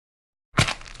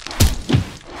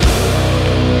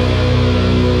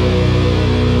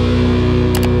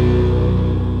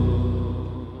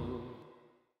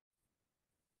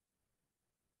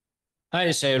Hi,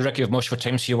 it's Ricky of Moshville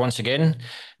Times here once again.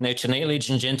 Now, tonight, ladies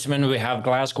and gentlemen, we have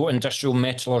Glasgow industrial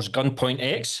metalers Gunpoint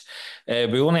X.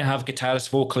 We only have guitarist,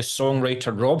 vocalist,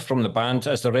 songwriter Rob from the band,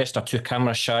 as the rest are too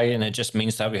camera shy, and it just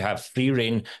means that we have free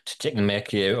reign to take the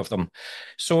mickey out of them.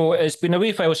 So it's been a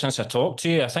wee while since I talked to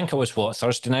you. I think it was,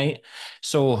 Thursday night?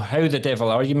 So how the devil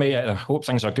are you, mate? I hope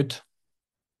things are good.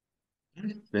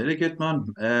 Very good,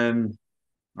 man.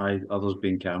 Others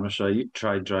being camera shy. You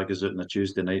try and drag us out on a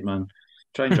Tuesday night, man.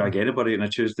 Try and drag anybody on a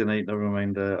Tuesday night, never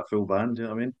mind a full band, you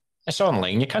know what I It's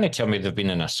online. You can't tell me they've been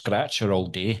in a scratcher all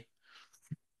day.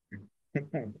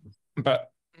 mean? But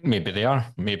maybe they are.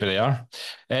 Maybe they are.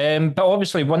 But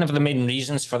obviously, one of the main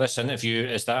reasons for this interview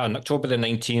is that on October the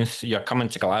 19th, you're coming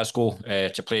to Glasgow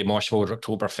to play Moshville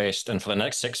Rocktoberfest. And for the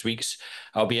next 6 weeks,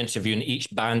 I'll be interviewing each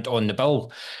band on the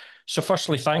bill. So,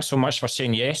 firstly, thanks so much for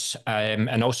saying yes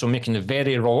and also making the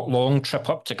very long trip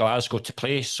up to Glasgow to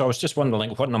play. So, I was just wondering,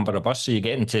 like, what number of bus are you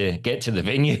getting to get to the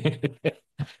venue?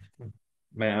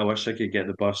 Mate, I wish I could get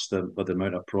the bus with the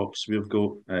amount of props we've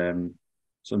got.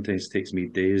 Sometimes it takes me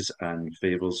days and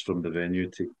favours from the venue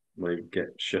to like get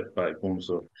shit back home.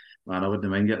 So, man, I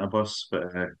wouldn't mind getting a bus, but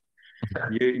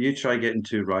you try getting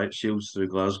two riot shields through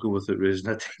Glasgow without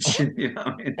raising attention. You know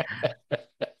what I mean?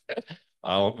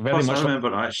 I'll very Plus, I much.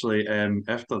 remember actually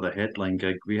after the headline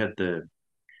gig, we had the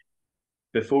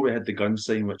before we had the gun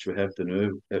sign, which we have to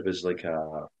know, it was like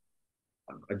a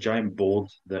giant board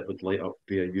that would light up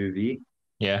via UV.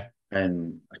 Yeah.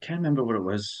 And I can't remember what it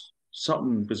was.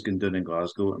 Something was going down in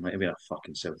Glasgow. It might have been a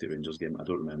fucking Celtic Rangers game. I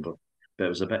don't remember. But it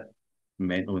was a bit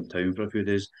mental in town for a few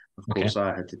days. Of Okay. course,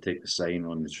 I had to take the sign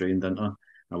on the train, didn't I?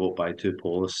 I walked by two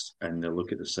police and they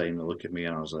look at the sign, they look at me,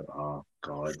 and I was like, oh,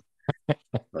 God.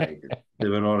 Like, they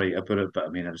were all right about it, but I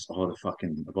mean, it was all the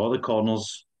fucking, of all the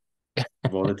corners,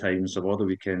 of all the times, of all the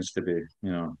weekends to be,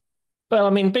 you know. Well, I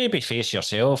mean, baby face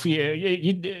yourself.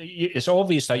 It's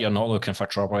obvious that you're not looking for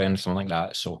trouble or anything like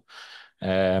that. So,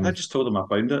 I um, just told them I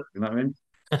found it. You know what I mean?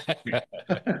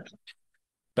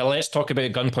 but let's talk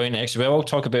about Gunpoint X. We'll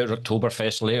talk about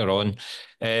Oktoberfest later on,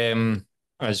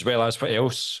 as well as what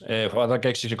else, what other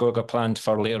gigs you got planned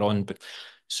for later on. But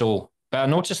I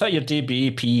noticed that your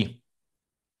debut EP,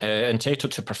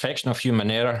 entitled to Perfection of Human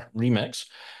Error remix,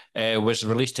 was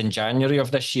released in January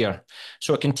of this year.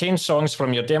 So it contains songs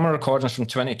from your demo recordings from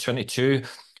 2022.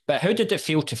 But how did it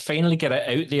feel to finally get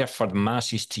it out there for the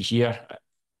masses to hear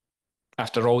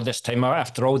after all this time,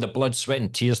 after all the blood, sweat,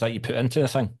 and tears that you put into the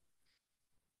thing?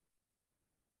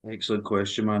 Excellent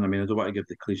question, man. I mean, I don't want to give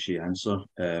the cliche answer.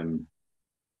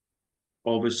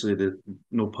 Obviously, the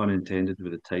no pun intended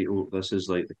with the title. This is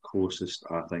like the closest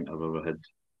I think I've ever had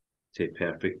to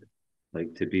perfect,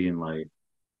 like to being like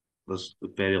there's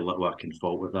very little I can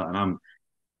fault with that, and I'm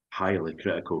highly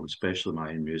critical, especially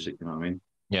my own music. You know what I mean?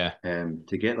 Yeah.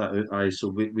 To get that out, I so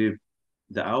we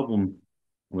the album,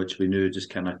 which we knew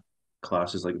just kind of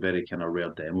classes like very kind of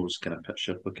rare demos, kind of pitch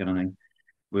shifter kind of thing.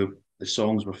 We the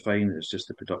songs were fine. It's just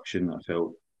the production I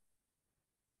felt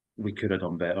we could have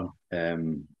done better.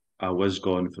 I was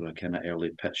going for a kind of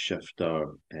early pitch shifter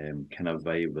kind of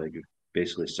vibe, like it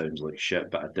basically sounds like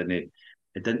shit, but it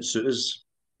didn't suit us.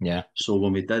 Yeah. So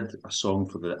when we did a song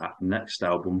for the next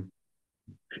album,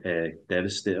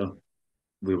 Devastator,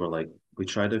 we were like, we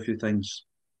tried a few things,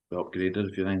 we upgraded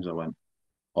a few things. I went,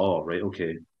 oh right,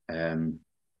 okay, and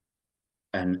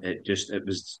it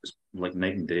was like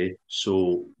night and day.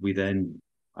 So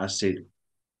I said,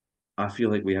 I feel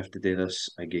like we have to do this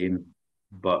again,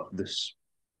 but this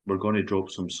we're going to drop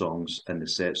some songs in the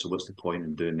set. So what's the point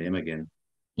in doing them again?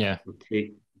 Yeah. We'll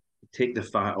take the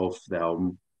fat off the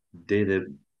album, do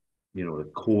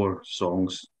the core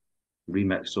songs,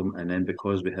 remix them, and then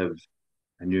because we have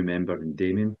a new member in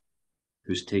Damien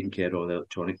who's taking care of all the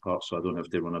electronic parts, so I don't have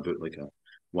to run about like a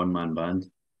one man band.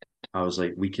 I was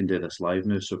like, we can do this live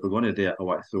now. So if we're going to do it, I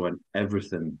want to throw in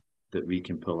everything that we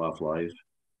can pull off live.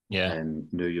 Yeah. And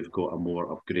now you've got a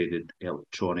more upgraded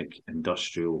electronic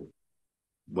industrial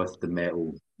with the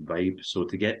metal vibe. So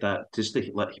to get that, just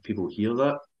to let people hear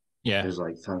that Yeah. is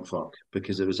like thank fuck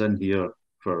because it was in here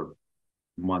for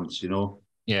months, you know.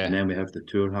 And Yeah. then we have the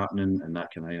tour happening and that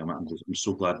kind of. I'm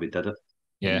so glad we did it and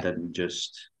Yeah. didn't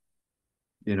just,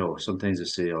 Sometimes they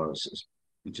say, "Oh,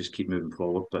 you just keep moving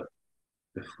forward," but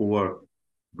before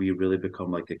we really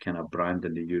become like a kind of brand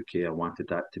in the UK, I wanted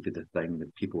that to be the thing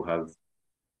that people have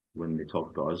when they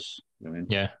talk about us. You know what I mean?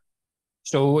 Yeah.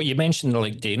 So you mentioned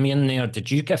like Damien there. Did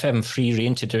you give him free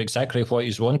rein to do exactly what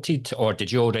he's wanted, or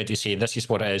did you already say this is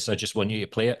what it is? I just want you to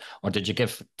play it, or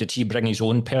did he bring his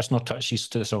own personal touches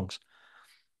to the songs?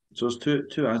 So there's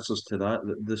two answers to that.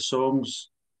 The songs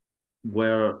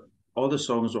were all the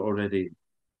songs are already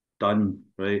done,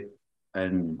 right?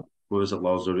 And what was it,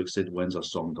 Lars Ulrich said, when's a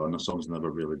song done? A song's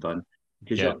never really done.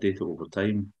 Because you update it over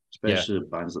time, Yeah. especially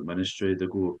bands like Ministry,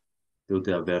 they'll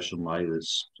do a version live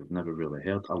that's I've never really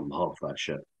heard. I love that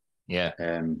shit. Yeah.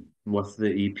 With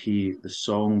the EP, the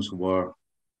songs were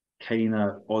kind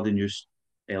of all the new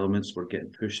elements were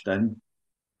getting pushed in,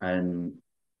 and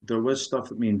there was stuff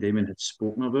that me and Damien had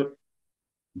spoken about,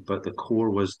 but the core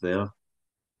was there.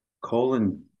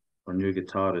 Colin, our new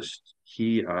guitarist,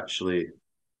 he actually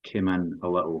came in a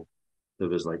little. There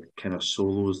was like kind of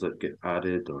solos that get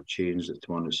added or changed.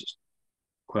 To honest,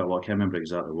 quite a lot. I can't remember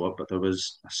exactly what, but there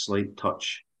was a slight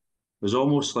touch. It was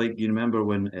almost like you remember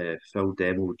when Phil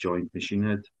Demo joined Machine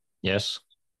Head. Yes.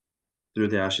 Through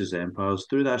the Ashes Empires.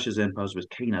 Through the Ashes Empires was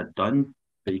kind of done,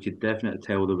 but you could definitely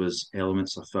tell there was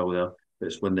elements of Phil there. But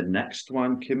it's when the next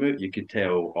one came out, you could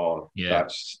tell, oh, Yeah.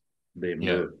 that's them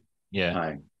Yeah. now. Yeah.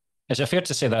 Aye. Is it fair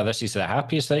to say that this is the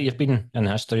happiest that you've been in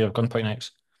the history of Gunpoint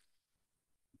X?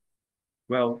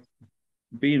 Well,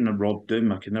 being a Rob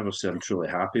Doom, I can never say I'm truly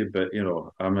happy, but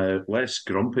I'm less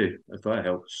grumpy if that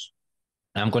helps.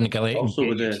 I'm going to Also, get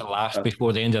with you the to laugh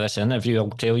before the end of this interview, I'll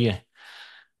tell you.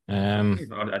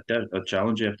 I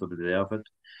challenge you after the day of it.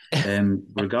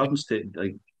 Regarding to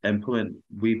like implement,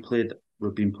 we've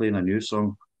been playing a new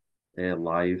song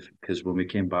live because when we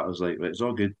came back, I was like, it's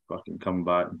all good, fucking coming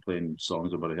back and playing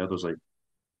songs about heard. I was like,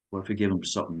 what if we gave them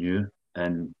something new?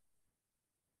 And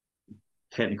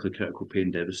technically, Critical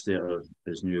Pain Devastator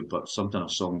is new, but something a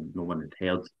song no one had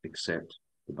heard except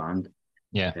the band.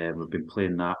 Yeah. We've been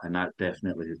playing that, and that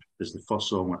definitely is the first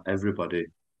song where everybody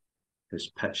is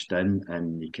pitched in,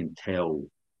 and you can tell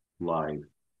live.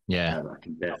 Yeah. I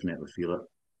can definitely feel it.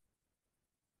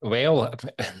 Well,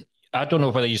 I don't know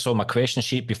whether you saw my question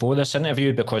sheet before this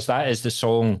interview, because that is the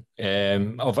song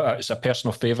of it's a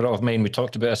personal favourite of mine. We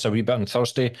talked about this a wee bit on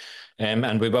Thursday,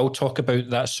 and we will talk about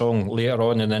that song later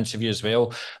on in the interview as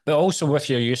well. But also with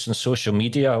your use in social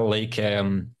media, like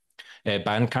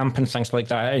Bandcamp and things like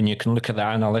that, and you can look at the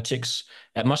analytics.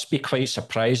 It must be quite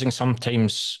surprising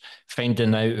sometimes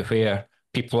finding out where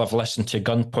people have listened to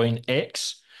Gunpoint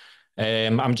X.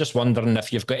 I'm just wondering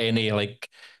if you've got any like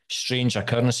strange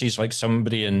occurrences, like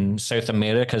somebody in South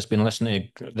America has been listening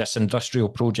to this industrial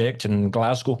project in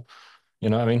Glasgow. You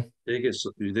know what I mean? They get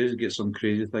some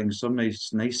crazy things, some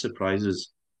nice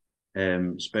surprises.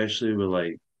 Especially with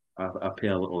like I pay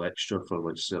a little extra for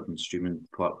like certain streaming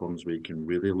platforms where you can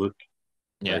really look.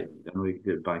 Yeah. Like I know you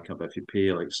can get back up, but if you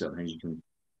pay like certain things, you can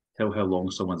tell how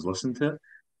long someone's listened to it,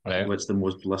 Right. what's the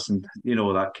most listened,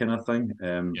 that kind of thing.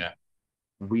 Yeah.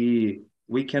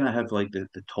 We kind of have like the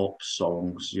top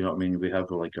songs, you know what I mean? We have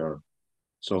like our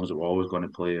songs that we're always going to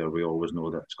play, or we always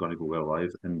know that it's going to go well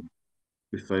live. And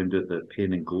we found out that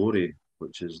Pain and Glory,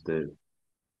 which is the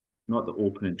not the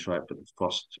opening track, but the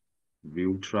first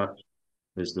real track,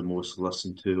 is the most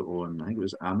listened to on, I think it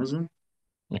was Amazon.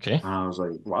 Okay. And I was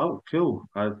like, wow, cool.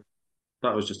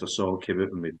 That was just a song came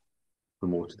out and we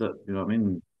promoted it. You know what I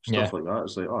mean? Yeah. Stuff like that.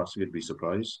 It's like, oh, it's a good wee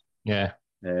surprise. Yeah.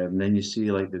 Then you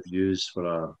see like the views for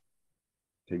a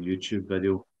YouTube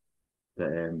video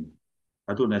that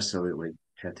I don't necessarily like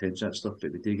pay attention to that stuff,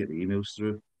 but we do get the emails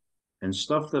through and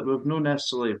stuff that we've not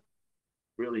necessarily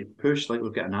really pushed. Like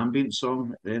we've got an ambient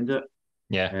song at the end of it.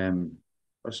 Yeah.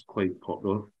 That's quite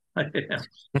popular.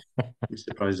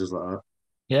 Surprises like that.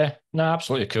 Yeah. No,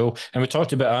 absolutely cool. And we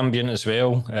talked about ambient as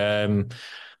well.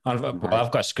 I've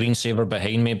got a screensaver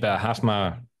behind me, but half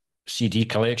my CD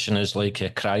collection is like a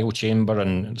cryo chamber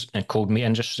and cold meat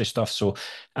industry stuff. So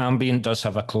ambient does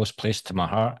have a close place to my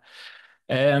heart.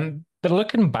 But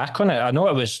looking back on it, I know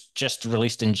it was just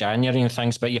released in January and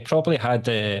things, but you probably had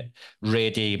it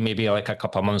ready maybe like a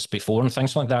couple of months before and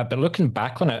things like that. But looking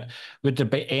back on it, would there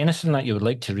be anything that you would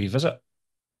like to revisit?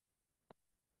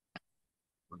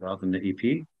 Rather than the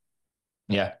EP.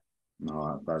 Yeah.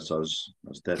 No, that's us.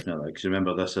 That's definitely because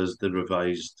remember this is the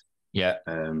revised. Yeah.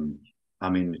 I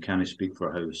mean, can I speak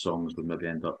for how the songs would maybe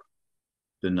end up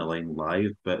doing the line live?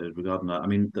 But regarding that, I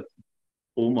mean,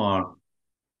 Omar,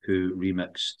 who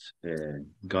remixed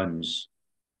Guns.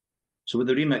 So with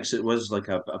the remix, it was like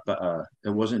a bit of.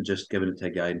 It wasn't just giving it to a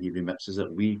guy and he remixes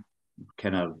it. We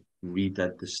kind of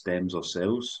redid the stems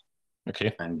ourselves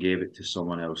Okay. and gave it to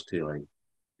someone else to like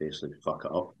basically fuck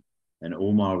it up. And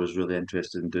Omar was really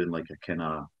interested in doing like a kind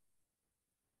of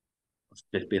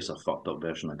just basically a fucked up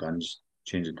version of Guns,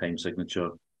 change the time signature,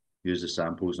 use the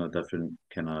samples in a different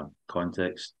kind of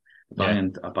context. Yeah.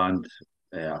 A band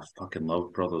I fucking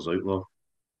love, Brothers Outlaw.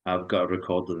 I've got a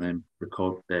record of them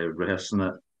rehearsing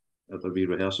it at the wee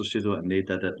rehearsal studio, and they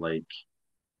did it like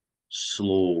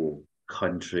slow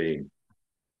country,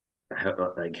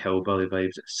 like hillbilly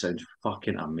vibes. It sounds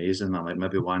fucking amazing. I'm like,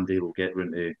 maybe one day we'll get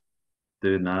into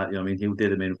doing that. You know what I mean? He'll do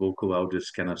the main vocal. I'll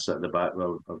just kind of sit in the back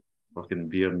with a fucking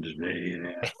beer and just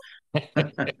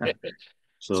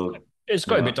so It's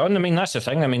got to be yeah. done. I mean, that's the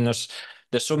thing. I mean, there's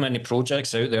so many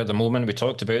projects out there at the moment. We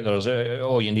talked about there's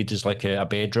all you need is like a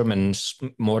bedroom and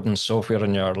modern software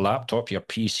on your laptop, your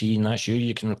PC, and that's you.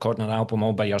 You can record an album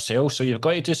all by yourself. So you've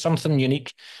got to do something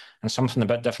unique and something a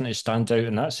bit different to stand out.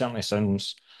 And that certainly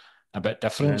sounds a bit Yeah,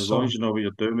 different. as long So as you know what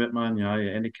you're doing, mate, man. Yeah,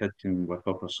 any kid can whip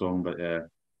up a song, but as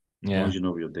long yeah. as you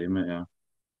know what you're doing, mate. Yeah.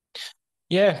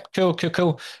 Yeah, cool, cool,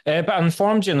 cool. But I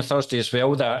informed you on Thursday as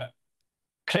well that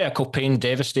Critical Pain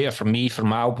Devastator for me, for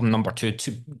my album number 2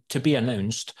 to be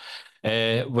announced,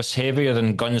 was heavier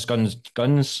than Guns, Guns,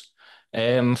 Guns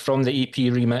from the EP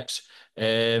remix.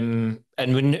 And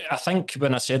I think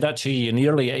when I said that to you, you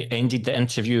nearly ended the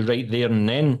interview right there and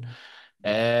then.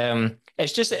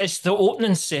 It's the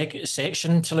opening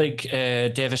section to like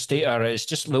Devastator. It's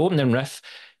just the opening riff,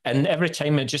 and every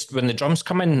time when the drums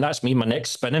come in, that's me, my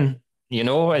neck's spinning. You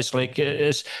know, it's like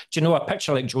it's. Do you know a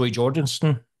picture like Joey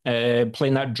Jordison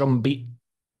playing that drum beat?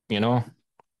 You know.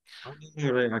 Yeah,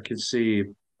 right. I could see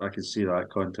that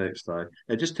context.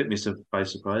 It just took me by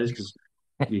surprise because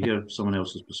you hear someone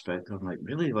else's perspective. I'm like,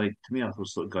 really? Like to me, I thought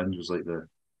sort of Guns was like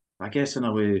I guess in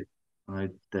a way, I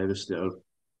Devastator.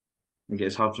 Like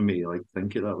it's hard for me to like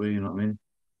think it that way. You know what I mean?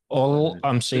 All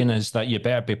I'm But saying is that you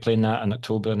better be playing that on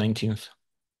October 19th.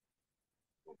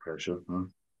 no pressure. Huh?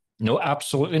 No,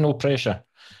 absolutely no pressure.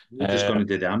 We're just going to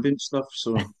do the ambient stuff.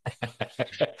 So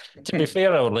To be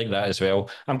fair, I would like that as well.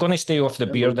 I'm going to stay off the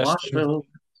yeah, beer well, this time. Moshville.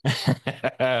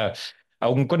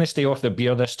 I'm going to stay off the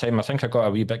beer this time. I think I got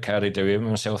a wee bit carried away with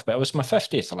myself, but it was my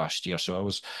 50th last year, so I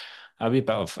was a wee bit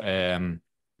of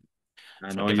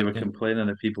I know you were forgiven. complaining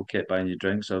that people kept buying you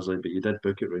drinks. I was like, but you did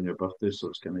book it around your birthday, so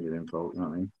it's kind of your own fault. You know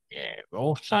what I mean? Yeah,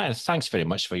 well, thanks very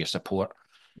much for your support.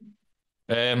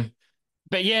 Um,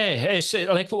 but yeah, it's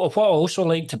like what I also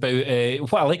liked about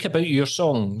what I like about your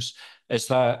songs is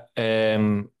that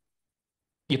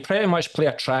you pretty much play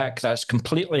a track that's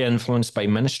completely influenced by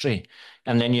Ministry,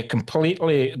 and then you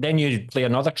play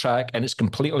another track and it's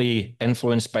completely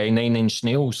influenced by Nine Inch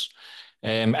Nails.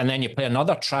 And then you play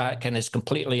another track and it's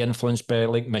completely influenced by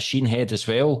like Machine Head as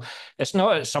well. It's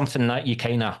not something that you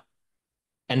kind of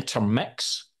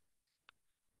intermix.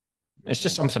 It's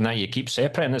just something that you keep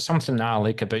separate, and it's something that I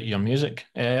like about your music.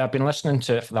 I've been listening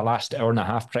to it for the last hour and a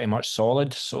half, pretty much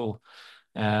solid. So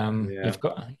Yeah, you've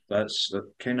got, that's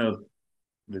kind of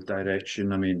the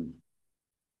direction. I mean,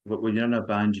 when you're in a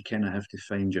band, you kind of have to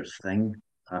find your thing.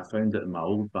 I found it in my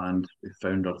old band. We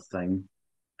found our thing,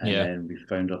 and yeah, then we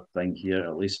found our thing here.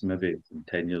 At least maybe in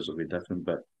 10 years it'll be different,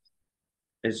 but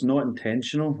it's not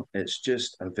intentional. It's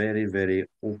just a very, very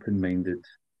open-minded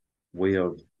way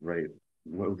of right.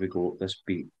 What have we got? This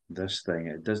beat, this thing.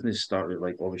 It doesn't start with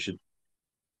like, oh,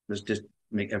 let's just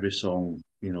make every song,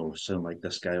 sound like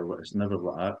this guy. It's never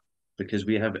like that because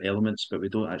we have elements, but we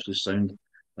don't actually sound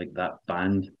like that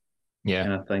band yeah,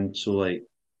 kind of thing. So like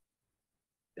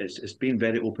it's being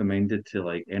very open minded to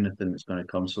like anything that's going to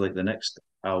come. So like the next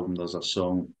album, there's a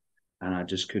song, and I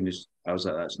just couldn't. I was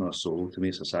like, that's not a solo to me;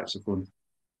 it's a saxophone.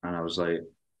 And I was like,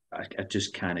 I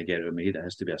just can't get it with me. It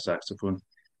has to be a saxophone.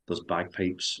 There's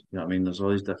bagpipes. You know what I mean? There's all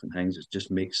these different things. It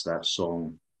just makes that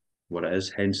song what it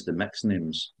is. Hence the mix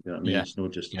names. You know what I mean? yeah, It's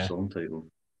not just a yeah. song title.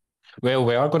 Well,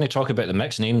 we are going to talk about the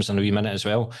mixed names in a wee minute as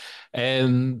well.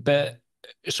 But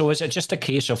so is it just a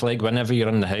case of like whenever you're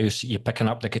in the house, you're picking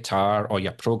up the guitar or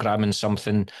you're programming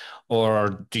something,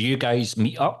 or do you guys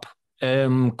meet up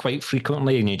quite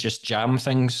frequently and you just jam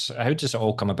things? How does it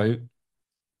all come about?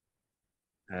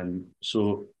 And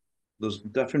so there's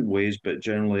different ways, but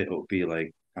generally it'll be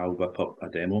like I'll whip up a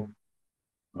demo.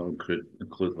 I'll include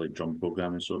like drum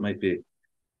programming. So it might be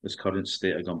this current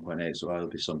state of Gunpoint X, so it'll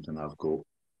be something I've got.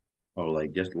 Or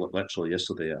like just literally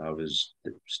yesterday, I was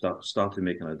started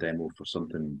making a demo for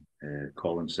something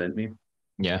Colin sent me.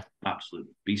 Yeah. Absolute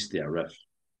beastie a riff.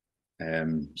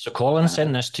 Um, So Colin and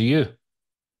sent this to you.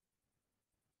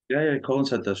 yeah, Colin's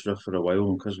had this riff for a while,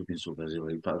 and because we've been so busy,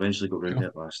 like, but eventually got round to Cool.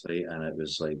 it last night, and it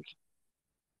was like,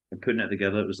 and putting it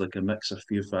together, it was like a mix of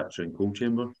Fear Factory and Cold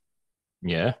Chamber.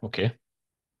 Yeah. Okay.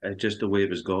 Just the way it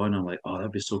was going, I'm like, oh,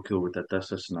 that'd be so cool. We did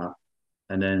this, and that.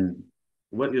 And then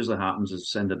what usually happens is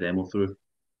send a demo through,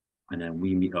 and then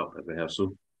we meet up at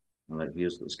rehearsal. I'm like,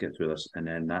 let's get through this. And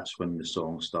then that's when the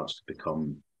song starts to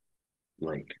become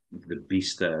like the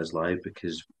beast that is live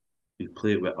because you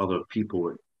play it with other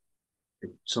people.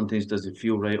 It sometimes doesn't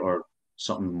feel right or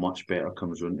something much better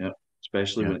comes around it,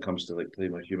 especially Yeah. when it comes to like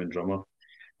playing with a human drummer,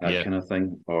 that Yeah. kind of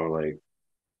thing. Or like,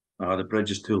 the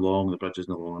bridge is too long, the bridge is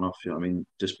not long enough. You know what I mean?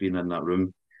 Just being in that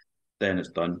room, then it's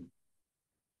done.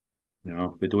 You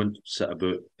know, we don't sit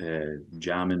about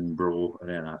jamming, bro, or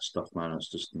any of that stuff, man. It's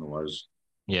just no us.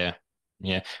 Yeah,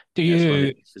 yeah. Do It's you?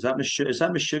 funny. Is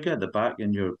that my sugar at the back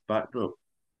in your backdrop?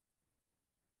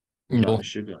 Is that my No,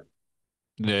 sugar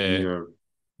in the your?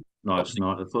 No, it's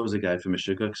not. I thought it was the guy from my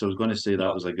sugar because I was going to say that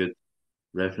no. was a good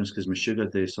reference because my sugar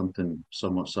does something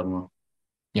somewhat similar.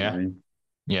 You know Yeah, what I mean?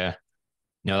 yeah.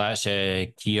 No, that's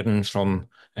Kieran from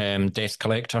Death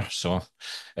Collector. So,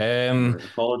 um, Right.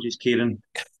 Apologies, Kieran.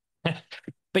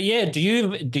 but yeah, do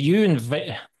you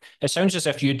invite? It sounds as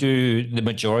if you do the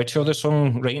majority of the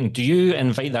songwriting. Do you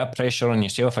invite that pressure on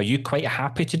yourself? Are you quite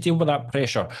happy to deal with that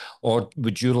pressure, or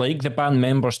would you like the band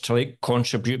members to like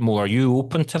contribute more? Are you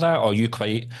open to that, or are you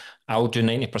quite? I'll do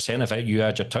 90% of it. You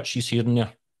add your touches here and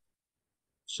there.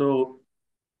 So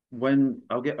when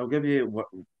I'll give you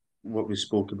what we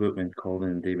spoke about when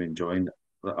Colin and Damien joined.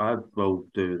 But I will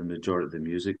do the majority of the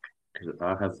music because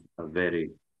I have a very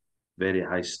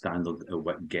high standard of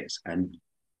what gets in,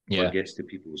 what Yeah, gets to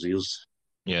people's ears.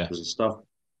 yeah, There's the stuff,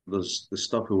 there's the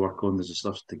stuff we work on, there's the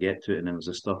stuff to get to it, and then there's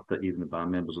the stuff that even the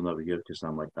band members will never hear because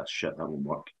I'm like, that's shit, that won't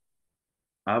work.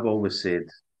 I've always said,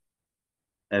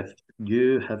 if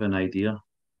you have an idea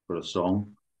for a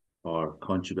song or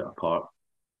contribute a part,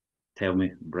 tell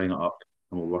me, bring it up,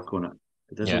 and we'll work on it.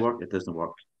 If it doesn't yeah, work, it doesn't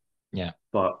work. yeah,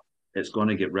 But it's going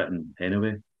to get written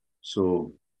anyway.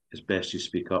 So it's best you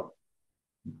speak up.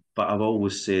 But I've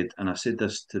always said, and I said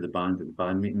this to the band at the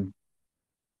band meeting,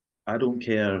 I don't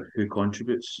care who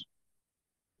contributes.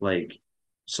 Like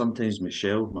sometimes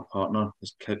Michelle, my partner,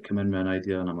 has come in with an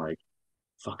idea, and I'm like,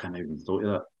 fuck, I never even thought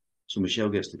of that. So Michelle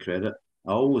gets the credit.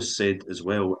 I always said as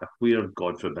well, if we're,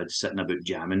 God forbid, sitting about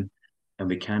jamming and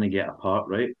we can't get a part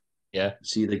right, yeah.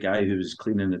 see the guy who was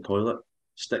cleaning the toilet,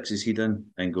 sticks his head in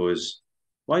and goes,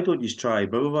 why don't you try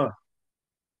blah, blah, blah?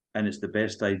 And it's the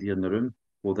best idea in the room.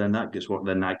 Well, then that gets what,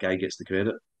 then that guy gets the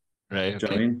credit. Right. Do you know what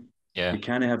Okay. I mean? Yeah. You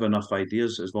can't have enough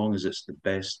ideas as long as it's the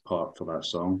best part for that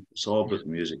song. It's all Yeah. about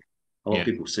the music. A lot of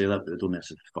Yeah. people say that, but they don't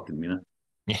necessarily fucking mean it.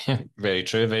 Yeah, very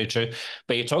true, very true.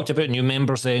 But you talked about new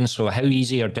members then. So, how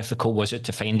easy or difficult was it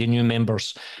to find the new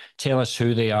members? Tell us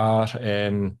who they are,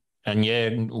 and yeah,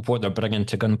 what they're bringing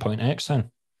to Gunpoint X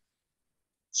then.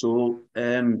 So,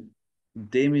 Damien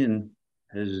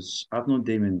I've known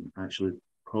Damien actually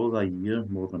probably a year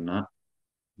more than that.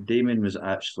 Damien was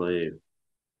actually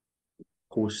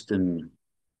posting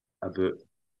about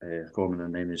forming a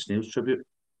Nine Inch Nails tribute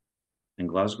in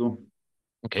Glasgow.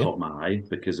 Okay. Caught my eye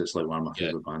because it's like one of my Yeah.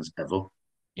 favorite bands ever.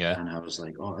 Yeah. And I was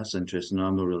like, oh, that's interesting.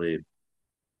 I'm not really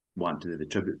wanting to do the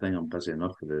tribute thing. I'm busy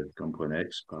enough with the Gunpoint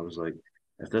X. But I was like,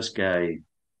 if this guy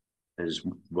is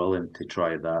willing to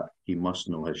try that, he must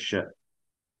know his shit.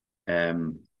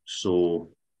 So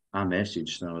I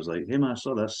messaged and I was like, hey man, I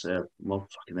saw this. Love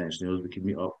fucking Nine Inch Nails. We could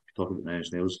meet up, we could talk about Nine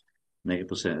Inch Nails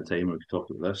 90% of the time, or we could talk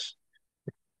about this.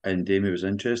 And Damien was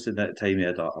interested. At the time, he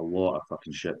had a lot of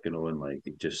fucking shit going on, like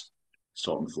he just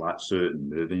sorting flat suit and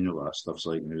moving, you know, what that stuff's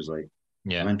like. And he was like,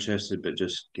 I'm Yeah. interested, but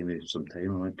just give me some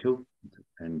time. I went, cool.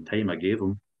 And time I gave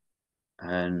him.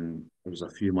 And it was a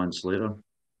few months later.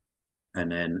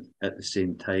 And then at the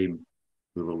same time,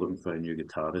 we were looking for a new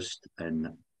guitarist. And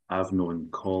I've known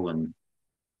Colin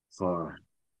for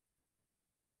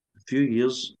a few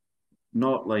years,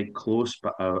 not like close,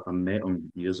 but I met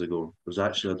him years ago. It was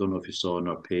actually, I don't know if you saw on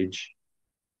our page,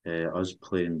 us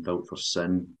playing Built for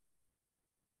Sin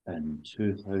in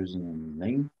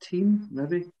 2019,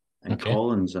 maybe. And Okay.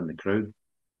 Colin's in the crowd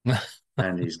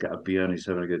and he's got a beer and he's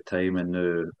having a good time. And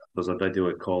now there's a video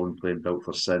of Colin playing Built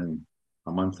for Sin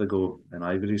a month ago in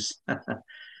Ivory's.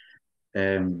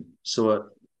 So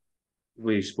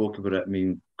we spoke about it. Me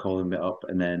and Colin met up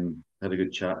and then had a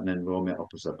good chat, and then we all met up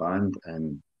as a band.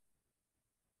 And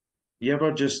you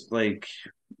ever just like,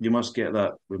 you must get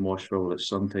that with Moshville that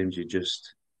sometimes you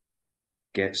just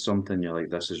get something, you're like,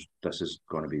 this is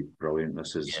going to be brilliant.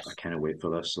 This is, I Yes. can't wait for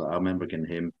this. Like, I remember getting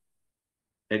him.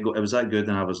 It was that good,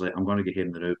 and I was like, I'm going to get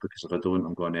him the route because if I don't,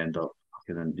 I'm going to end up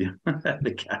fucking in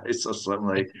the guys or something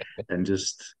like. And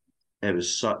just, it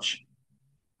was such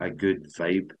a good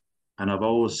vibe. And I've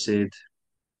always said,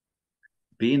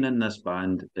 being in this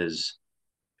band is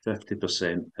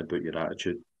 50% about your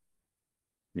attitude,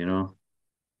 you know,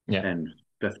 Yeah. and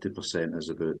 50% is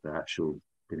about the actual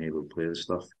being able to play the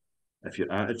stuff. If your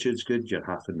attitude's good, you're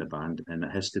half in the band, and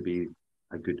it has to be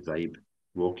a good vibe.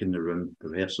 Walk in the room, the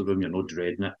rehearsal room, you're not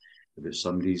dreading it about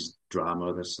somebody's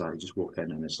drama, this, that. You just walk in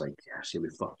and it's like, yes, here we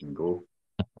fucking go.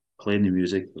 Playing the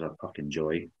music was a fucking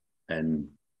joy. And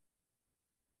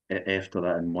after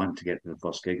that, and wanting to get to the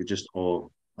first gig, it's just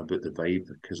all about the vibe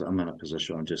because I'm in a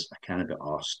position I can't be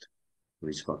asked for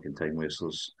these fucking time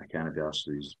wasters. I can't be asked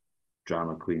for these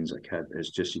drama queens, a kid. It's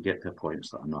just you get to a point,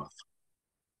 it's not enough.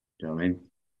 Do you know what I mean?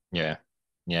 Yeah,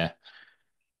 yeah.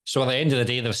 So at the end of the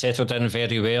day, they've settled in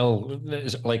very well.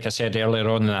 Like I said earlier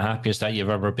on, the happiest that you've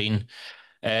ever been.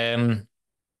 Um,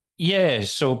 yeah,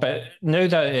 so, but now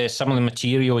that some of the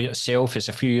material itself is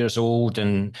a few years old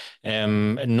and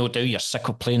no doubt you're sick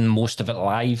of playing most of it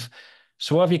live.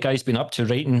 So what have you guys been up to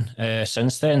writing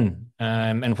since then?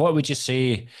 And what would you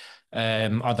say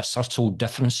are the subtle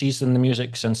differences in the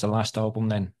music since the last album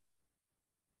then?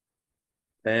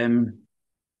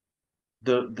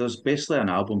 There's basically an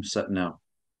album sitting there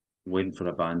waiting for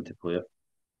a band to play it.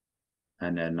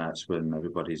 And then that's when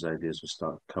everybody's ideas will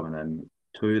start coming in.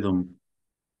 Two of them,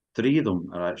 three of them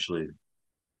are actually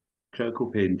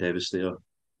Critical Pain, Devastator,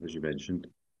 as you mentioned.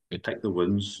 Good. Pick the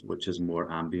Wounds, which is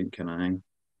more ambient kind of thing.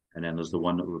 And then there's the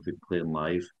one that we'll be playing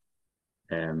live.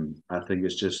 I think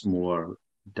it's just more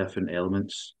different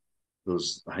elements. I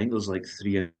think there's like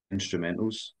three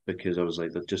instrumentals because I was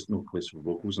like, there's just no place for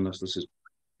vocals in this. This is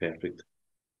perfect.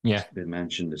 Yeah. They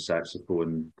mentioned the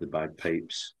saxophone, the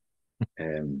bagpipes,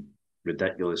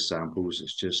 ridiculous samples.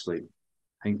 It's just like,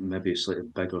 I think maybe slightly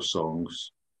bigger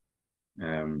songs.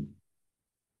 The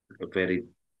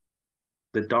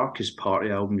darkest party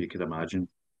album you could imagine.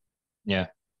 Yeah.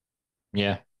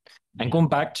 Yeah. And going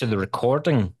back to the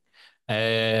recording,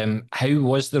 how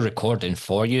was the recording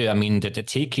for you? I mean, did it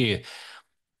take you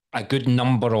a good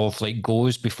number of like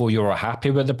goes before you were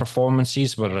happy with the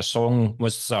performances? Was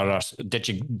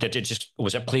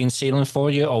it plain sailing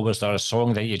for you, or was there a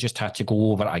song that you just had to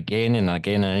go over again and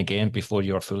again and again before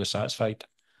you were fully satisfied?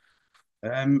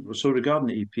 So regarding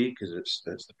the EP, because it's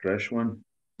the fresh one,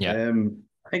 Yeah.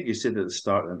 I think you said at the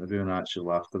start of the interview, and I actually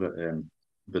laughed at it,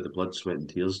 about the blood, sweat, and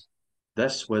tears.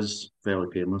 This was fairly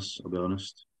painless, I'll be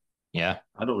honest. Yeah.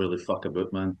 I don't really fuck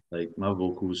about, man. Like, my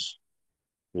vocals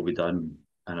will be done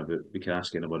in about, we can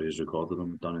ask anybody who's recorded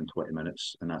them, done in 20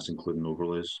 minutes, and that's including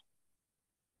overlays.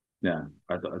 Yeah,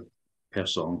 per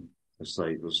song. It's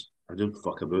like, I don't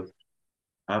fuck about.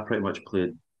 I pretty much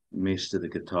played most of the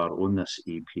guitar on this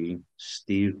EP.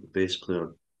 Steve, the bass player,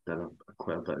 did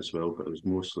quite a bit as well, but it was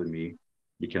mostly me.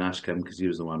 You can ask him because he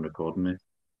was the one recording me.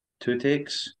 2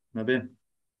 takes, maybe.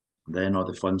 Then all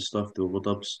the fun stuff, the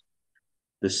overdubs.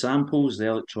 The samples, the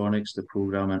electronics, the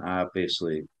programming, I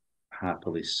basically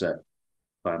happily sit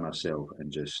by myself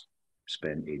and just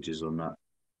spend ages on that.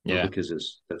 Yeah. Not because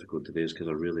it's difficult today, it's because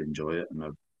I really enjoy it and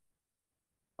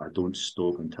I don't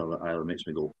stop until it either makes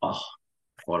me go, oh,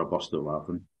 or I bust out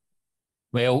laughing.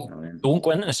 Well, don't go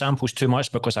into the samples too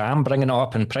much because I am bringing it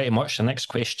up in pretty much the next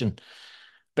question.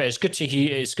 But it's good to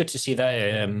hear. It's good to see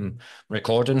that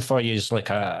recording for you is like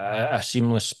a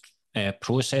seamless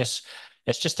process.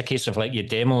 It's just a case of like you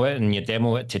demo it and you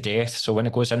demo it to death. So when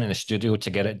it goes into the studio to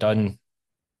get it done,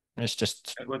 it's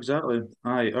just exactly.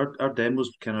 Aye, our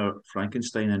demo's kind of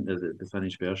Frankenstein into the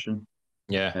finished version.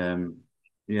 Yeah.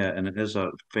 Yeah, and it is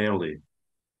a fairly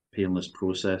painless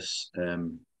process.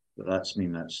 But that's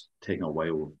taken a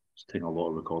while. It's taken a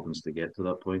lot of recordings to get to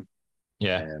that point.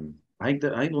 Yeah. I think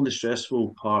the only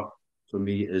stressful part for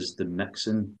me is the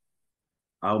mixing.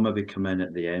 I'll maybe come in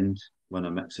at the end when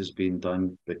a mix is being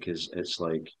done because it's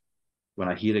like when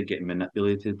I hear it getting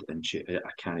manipulated and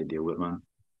I can't deal with it, man.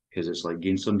 Because it's like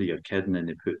getting somebody you're kidding and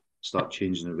they start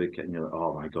changing the wicket and you're like,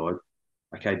 oh my God,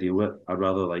 I can't deal with it. I'd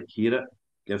rather like hear it,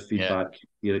 give feedback,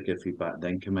 hear it, give feedback,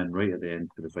 then come in right at the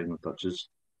end for the final touches.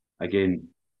 Again,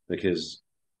 because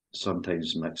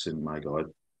sometimes mixing, my God.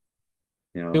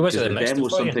 You know, because the demo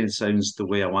sometimes sounds the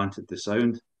way I want it to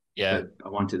sound. Yeah. I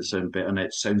want it to sound better and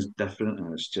it sounds different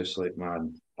and it's just like,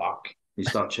 man, fuck. You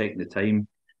start checking the time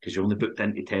because you only booked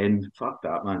into 10. Fuck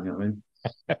that, man, you know what I mean?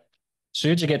 So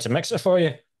who'd you get to mix it for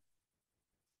you?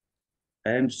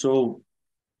 So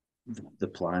the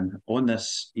plan on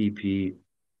this EP,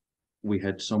 we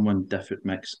had someone different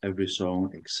mix every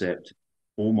song except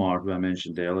Omar, who I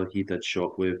mentioned earlier. He did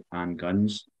Shockwave and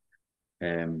Guns,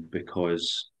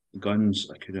 because Guns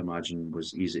I could imagine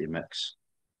was easy to mix,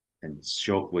 and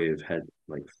Shockwave had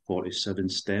like 47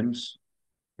 stems.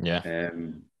 Yeah.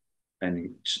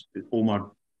 And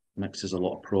Omar mixes a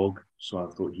lot of prog, so I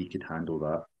thought he could handle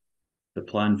that. The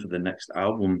plan for the next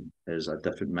album is a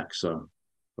different mixer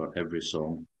for every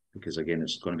song because again,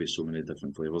 it's going to be so many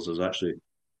different flavors. I was actually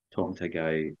talking to a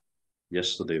guy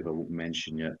yesterday who I won't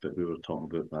mention yet, but we were talking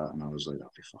about that, and I was like,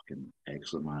 "That'd be fucking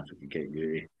excellent, man! If we could get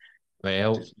you."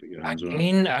 Well,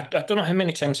 again, I don't know how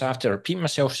many times I have to repeat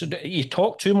myself. So you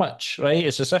talk too much, right?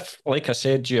 It's as if, like I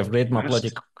said, you have read my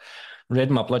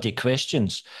bloody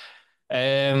questions.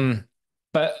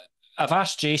 But I've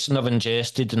asked Jason of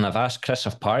Ingested and I've asked Chris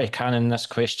of Party Cannon this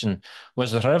question.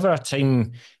 Was there ever a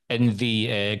time in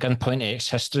the Gunpoint X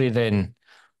history then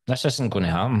this isn't going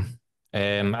to happen?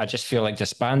 I just feel like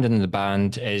disbanding the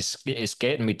band is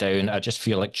getting me down. I just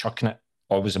feel like chucking it.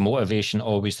 Or was the motivation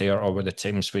always there, or were the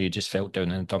times where you just felt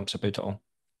down in the dumps about it all?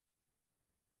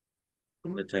 The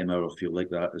only time I ever feel like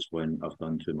that is when I've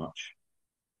done too much,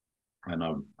 and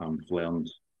I'm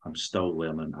still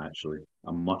learning. Actually,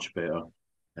 I'm much better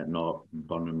at not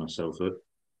burning myself out.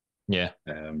 Yeah.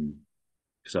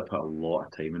 Because I put a lot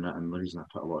of time in it, and the reason I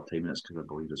put a lot of time in it is because I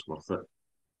believe it's worth it.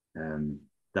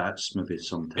 That's maybe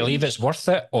sometimes. You believe it's worth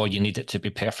it, or you need it to be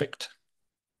perfect?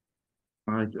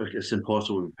 It's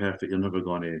impossible to be perfect. You're never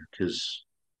going to, because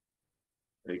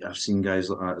I've seen guys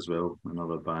like that as well in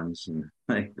other bands, and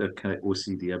they're kind of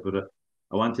OCD about it.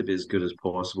 I want to be as good as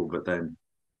possible, but then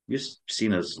you've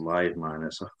seen us live, man.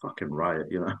 It's a fucking riot,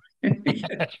 you know.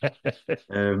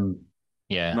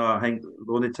 Yeah. No, I think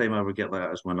the only time I ever get like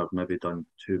that is when I've maybe done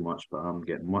too much, but I'm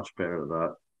getting much better at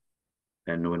that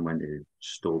and knowing when to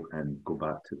stop and go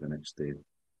back to the next day.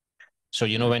 So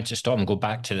you know when to stop and go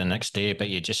back to the next day, but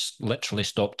you just literally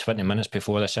stopped 20 minutes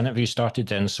before this interview started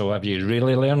then. So have you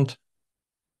really learned?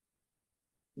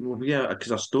 Well, yeah,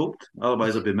 because I stopped.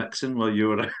 Otherwise, I'd be mixing while you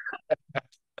were.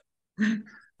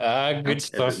 Good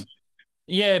stuff.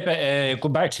 Yeah, but go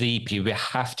back to the EP. We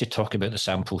have to talk about the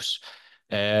samples.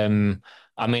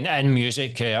 I mean, in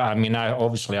music, you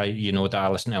know that I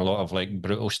listen to a lot of like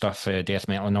brutal stuff, death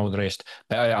metal and all the rest.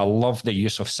 But I love the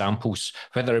use of samples,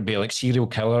 whether it be like serial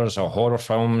killers or horror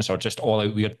films or just all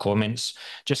out weird comments.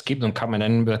 Just keep them coming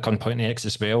in with Gunpoint X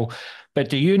as well. But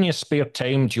do you in your spare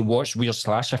time, do you watch weird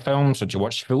slasher films or do you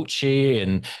watch Fulci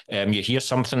and you hear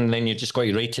something and then you just got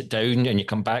to write it down and you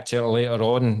come back to it later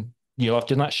on? You love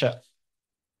doing that shit?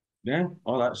 Yeah,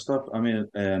 all that stuff. I mean,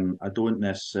 I don't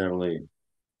necessarily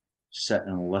sit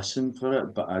and listen for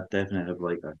it, but I definitely have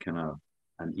like a kind of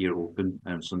an ear open,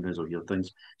 and sometimes I'll hear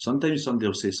things. Sometimes somebody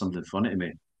will say something funny to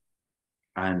me,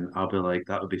 and I'll be like,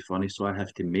 "That would be funny," so I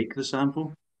have to make the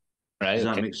sample. Right. Does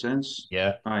that Okay. make sense?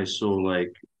 Yeah. Aye, so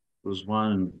like there was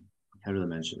one, how did I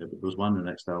mention it? There was one in the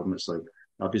next album. It's like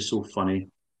that'd be so funny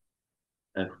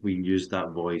if we used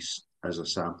that voice as a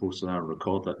sample, so then I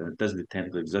record it, and it doesn't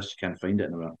technically exist. You can't find it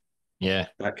anywhere. Yeah.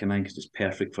 That kind of thing is just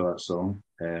perfect for that song.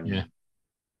 Yeah.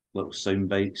 Little sound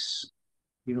bites,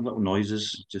 even little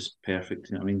noises, just perfect.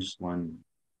 You know what I mean? Just one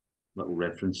little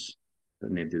reference that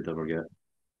nobody would ever get.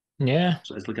 Yeah.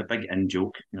 So it's like a big in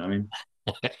joke. You know what I mean?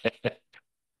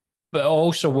 But I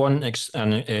also want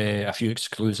a few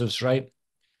exclusives, right?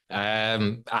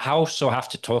 I also have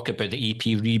to talk about the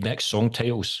EP remix song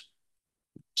titles.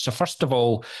 So first of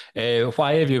all,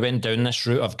 why have you went down this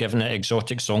route of giving it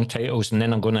exotic song titles? And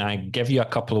then I'm going to give you a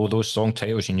couple of those song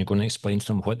titles and you're going to explain to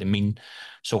them what they mean.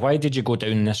 So why did you go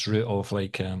down this route of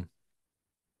like...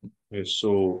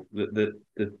 So the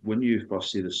when you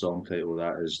first see the song title,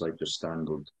 that is like the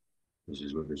standard. This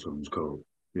is what the song's called.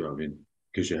 You know what I mean?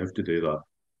 Because you have to do that.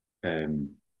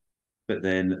 But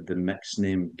then the mix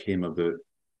name came about.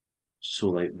 So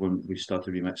like when we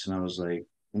started remixing, I was like,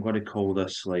 I'm going to call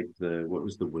this like what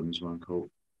was the Wounds one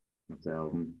called of the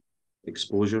album?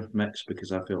 Exposure mix,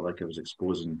 because I felt like I was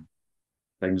exposing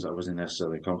things that I wasn't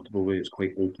necessarily comfortable with. It's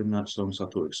quite open, that song, so I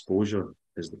thought Exposure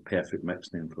is the perfect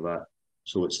mix name for that.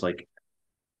 So it's like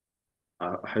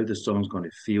how the song's going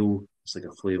to feel. It's like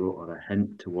a flavour or a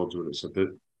hint towards what it's about.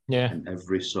 Yeah. And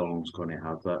every song's going to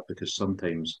have that, because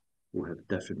sometimes we'll have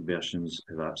different versions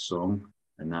of that song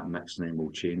and that mix name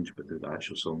will change, but the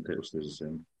actual song title stays the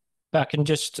same. But I can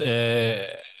just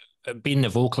being the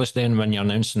vocalist then when you're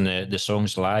announcing the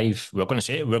songs live, we're going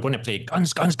to play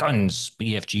Guns, Guns, Guns,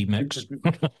 BFG mix.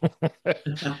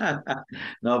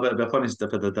 No, but it'd be funny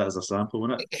if I did that as a sample,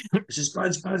 wouldn't it? This is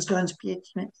Guns, Guns, Guns, BFG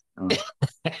mix. Oh.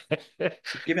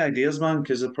 Give me ideas, man,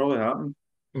 because it probably happened.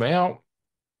 Well,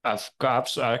 I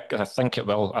think it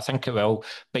will. I think it will.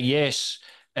 But yes,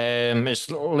 it's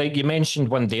like you mentioned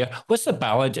one there. What's the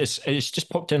ballad? It's just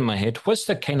popped in my head. What's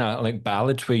the kind of like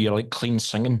ballad where you're like clean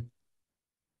singing?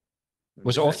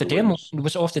 Was it off the demo?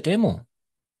 Was it off the demo?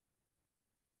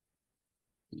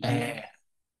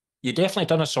 You definitely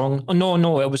done a song. Oh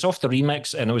no, it was off the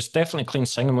remix, and it was definitely clean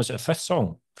singing. Was it the fifth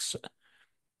song? It's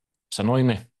annoying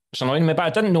me. It's annoying me, but I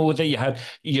didn't know that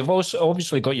you've also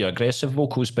obviously got your aggressive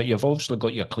vocals, but you've obviously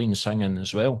got your clean singing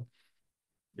as well.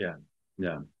 Yeah,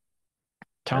 yeah.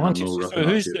 Talented. So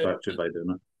who's by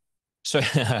doing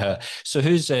it. So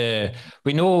who's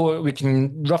we know we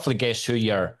can roughly guess who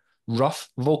your rough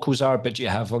vocals are, but do you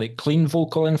have like clean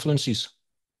vocal influences?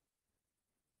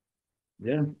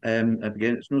 Yeah.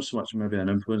 Again, it's not so much maybe an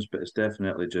influence, but it's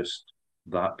definitely just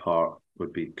that part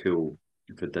would be cool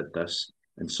if it did this.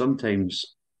 And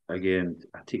sometimes, again,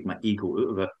 I take my ego out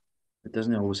of it. It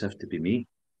doesn't always have to be me.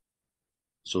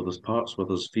 So there's parts where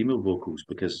there's female vocals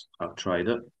because I've tried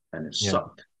it and it Yeah.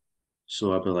 sucked.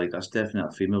 So I'll be like, that's definitely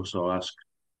a female. So I'll ask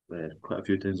quite a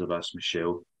few times. I've asked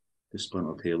Michelle to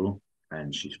Splinter Halo,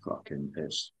 and she's fucking.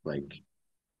 It's like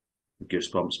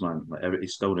goosebumps, man. Like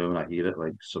it's still now when I hear it.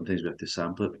 Like sometimes we have to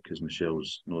sample it because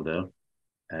Michelle's not there.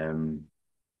 Um,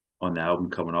 on the album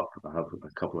coming up, I have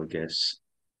a couple of guests.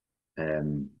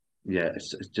 Um, yeah,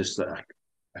 it's just that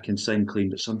I can sing clean,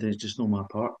 but sometimes it's just not my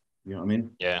part. You know what I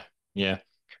mean? Yeah. Yeah.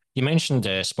 You mentioned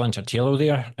Splinter Taylor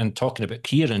there, and talking about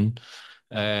Kieran,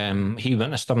 he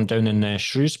witnessed them down in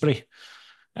Shrewsbury,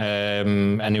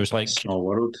 and he was like, Small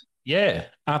world. yeah,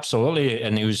 absolutely.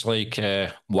 And he was like,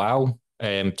 wow,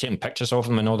 taking pictures of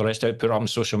them and all the rest of it, put it up on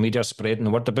social media, spreading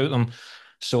the word about them.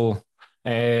 So,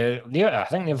 yeah, I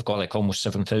think they've got like almost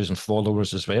 7,000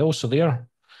 followers as well. So they're,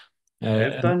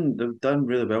 They've and done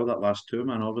really well that last tour,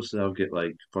 man. Obviously, I'll get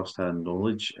like first hand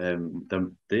knowledge.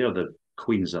 They are the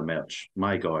queens of merch.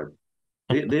 My God,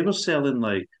 they were selling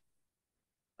like,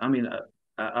 I mean,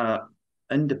 at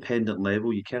independent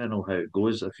level, you kind of know how it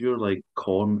goes. If you're like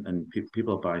Corn and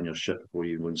people are buying your shit before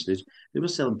you go on stage, they were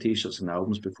selling T-shirts and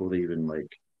albums before they even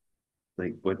like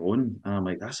went on. And I'm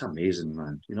like, that's amazing,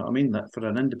 man. You know what I mean? That for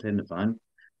an independent band,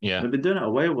 yeah, they've been doing it a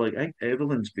while. Like I think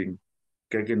Evelyn's been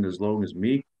gigging as long as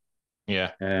me.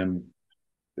 yeah. Um,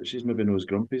 but she's maybe not as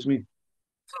grumpy as me.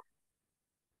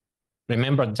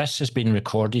 Remember, this has been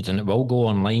recorded and it will go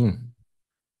online.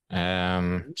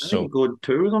 I think you So go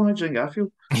tour with them, I think. I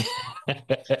feel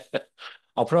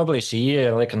I'll probably see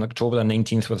you like on October the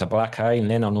 19th with a black eye, and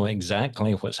then I'll know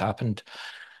exactly what's happened.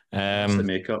 that's the Um,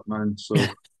 makeup, man. So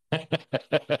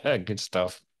good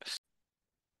stuff.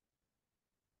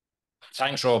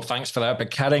 Thanks, Rob. Thanks for that.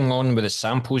 But carrying on with the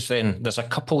samples, then there's a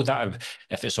couple that,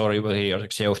 if it's all right with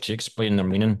yourself to explain their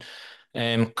meaning.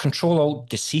 Control Alt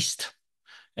Deceased.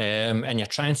 And you're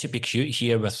trying to be cute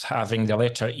here with having the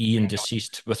letter E in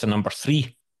deceased with the number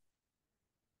 3.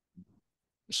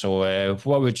 So,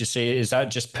 what would you say? Is that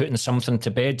just putting something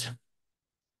to bed?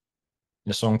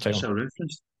 The song such title. a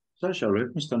reference, such a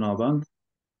reference to another band.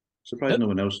 Surprised no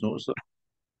one else noticed it.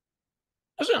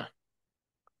 Is it?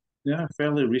 Yeah,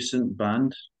 fairly recent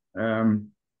band.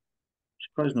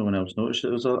 Surprised no one else noticed it.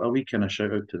 It was a wee kind of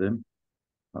shout out to them.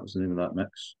 That was the name of that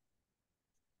mix.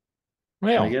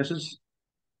 Any Well, guesses?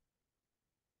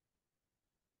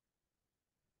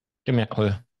 give me a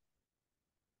clue.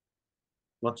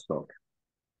 Bloodstock.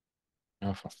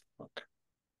 Oh, for fuck.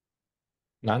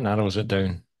 That narrows it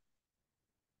down.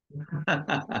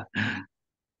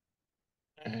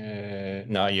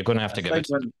 No, you're going to have I to give think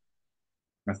it. when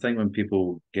I think when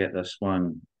people get this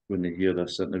one, when they hear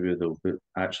this interview, they'll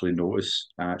actually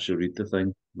notice and actually read the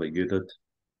thing like you did.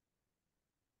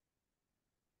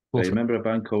 Go You for it. remember a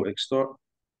band called Extort?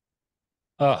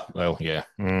 Oh, well, yeah.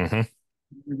 Mm-hmm.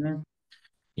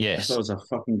 I thought it Yes. was a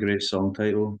fucking great song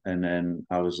title, and then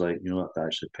I was like, you know what, that's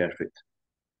actually perfect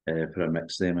for a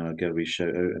mix them, and I'll give a wee shout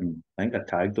out. And I think I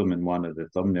tagged them in one of the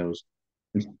thumbnails.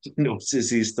 Notices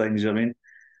these things, you know what I mean?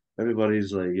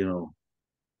 Everybody's like,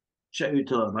 shout out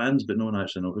to their bands, but no one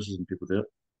actually notices when people do it.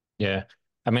 Yeah.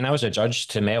 I mean, I was a judge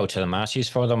to Metal to the Masses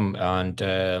for them. And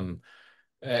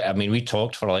I mean, we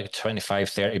talked for like 25,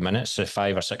 30 minutes,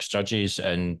 5 or 6 judges,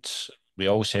 and we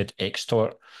all said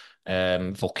Extort.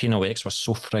 Volcano X was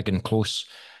so friggin' close.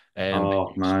 But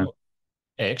Oh man,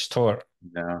 Extort,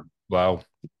 yeah. wow,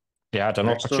 they had an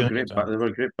Extort, opportunity to. they were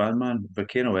a great band, man.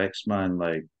 Volcano X, man,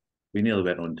 like we nearly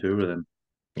went on tour with them.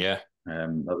 Yeah,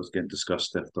 That was getting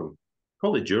discussed after,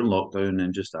 probably during lockdown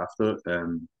and just after it.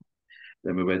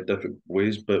 Then we went different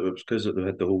ways, but it was because they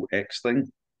had the whole X thing.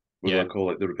 We yeah. were called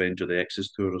like the Revenge of the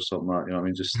X's tour or something like that. You know what I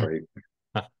mean? Just like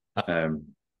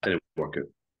didn't work out.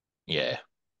 Yeah,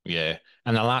 yeah.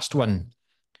 And the last one,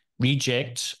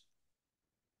 reject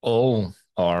all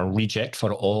or reject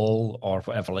for all or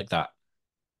whatever like that.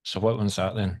 So what one's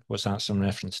that then? What's that some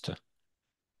reference to?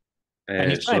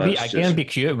 And you're So trying to be that's again just be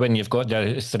cute when you've got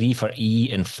the 3 for E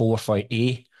and 4 for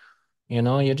A. You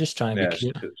know, you're just trying to be yeah,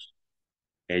 cute. it's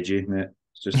edgy, mate.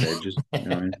 It's just edges. You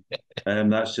know what I mean?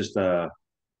 That's just a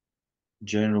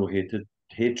general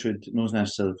hatred, not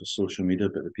necessarily for social media,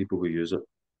 but the people who use it.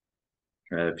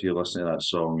 If you listen to that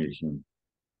song, you can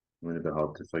really be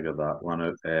hard to figure that one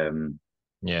out.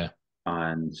 Yeah.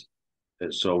 And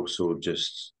it's also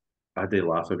just I do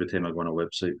laugh every time I go on a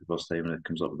website the first time and it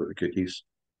comes up about the cookies.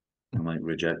 I'm like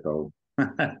reject all. You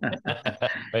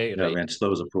Right, know what I right. mean? So that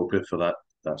was appropriate for that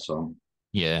song.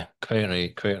 Yeah, quite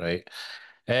right, quite right.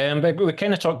 But we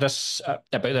kind of talked this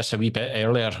about this a wee bit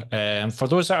earlier. For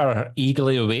those that are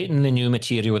eagerly awaiting the new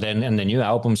material, then and the new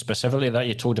album specifically that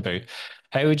you told about,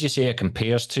 how would you say it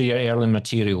compares to your early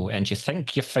material? And do you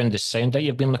think you've found the sound that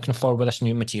you've been looking for with this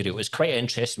new material? It's quite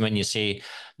interesting when you say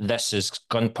this is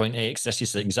Gunpoint X. This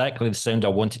is exactly the sound I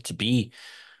want it to be.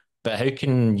 But how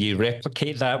can you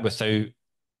replicate that without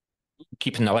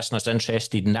keeping the listeners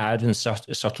interested and adding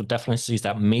subtle differences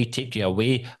that may take you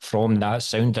away from that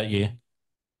sound that you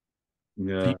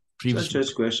Yeah. It's an previously?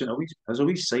 interesting question. As a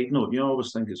wee side note, I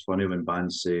always think it's funny when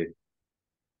bands say,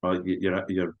 "Oh,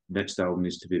 your next album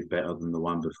needs to be better than the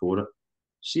one before it."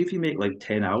 See, if you make like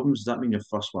 10 albums, does that mean your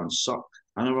first one sucked?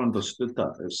 I never understood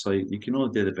that. It's like you can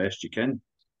only do the best you can.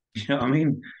 You know what I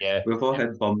mean? Yeah. We've all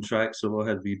had bum tracks, we've all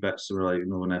had wee bits that were like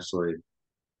no necessarily,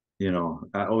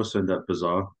 I always found that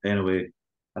bizarre. Anyway,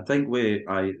 I think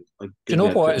a Do you good know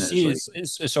way of what? putting it is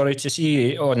See, like, sorry to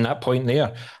see on that point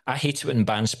there. I hate it when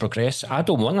bands progress. I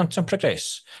don't want them to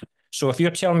progress. So if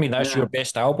you're telling me that's your yeah,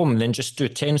 best album, then just do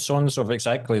 10 songs of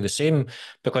exactly the same,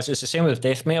 because it's the same with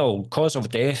death metal. Cause of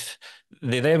Death,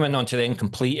 they then went on to the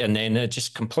Incomplete, and then it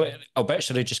just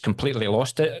Obituary just completely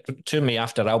lost it to me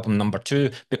after album number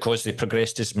two because they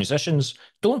progressed as musicians.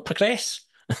 Don't progress.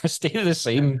 Stay the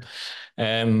same.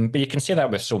 But you can say that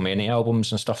with so many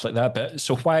albums and stuff like that. But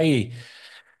so why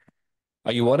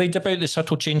are you worried about the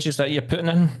subtle changes that you're putting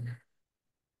in?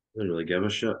 I don't really give a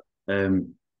shit.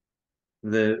 Um,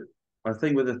 the I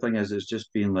think what the thing is, it's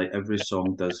just being like every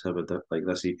song does have like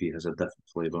this EP has a different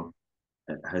flavor.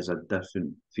 It has a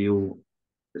different feel.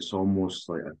 It's almost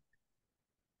like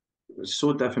it's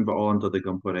so different, but all under the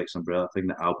Gunpoint X umbrella. I think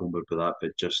the album would be that,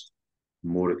 but just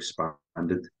more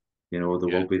expanded. There Yeah.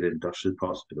 will be the industrial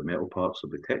parts, there'll be the metal parts,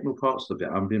 there'll be techno parts, there'll be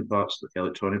ambient parts, there'll be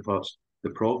electronic parts,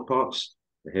 the prog parts,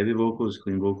 the heavy vocals,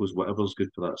 clean vocals, whatever's good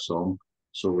for that song.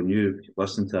 So when you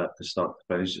listen to it to start to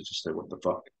finish, it's just like, what the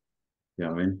fuck? You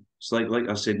know what I mean? It's like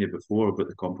I said to you before about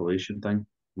the compilation thing.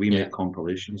 We Yeah. make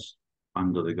compilations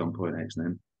under the Gunpoint X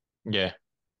name. Yeah.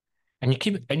 You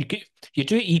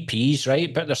do EPs,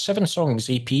 right? But there's 7 songs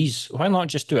EPs. Why not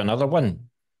just do another one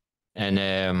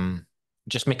and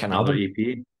just make an Another album?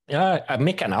 EP. Yeah, I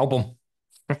make an album.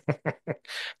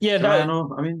 Yeah, I that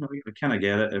know. I mean, I kind of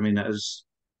get it. I mean, it is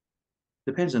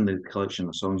depends on the collection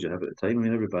of songs you have at the time. I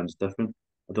mean, every band's different.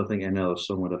 I don't think any other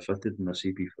song would have fitted in this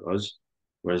EP for us.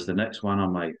 Whereas the next one,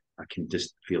 I'm like, I can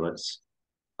just feel it's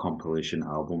compilation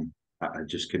album. I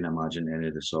just couldn't imagine any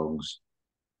of the songs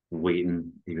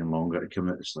waiting even longer to come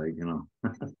out. It's like,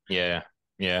 yeah,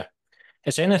 yeah.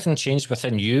 Has anything changed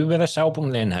within you with this album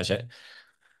then, has it?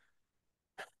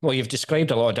 Well, you've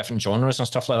described a lot of different genres and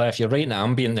stuff like that. If you're writing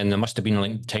ambient, then there must have been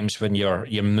like times when your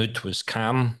mood was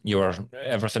calm,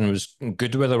 everything was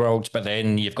good with the world, but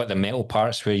then you've got the metal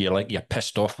parts where you're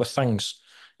pissed off with things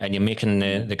and you're making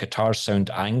the guitars sound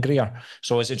angrier.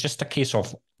 So is it just a case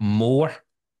of more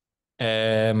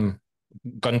um,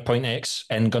 Gunpoint X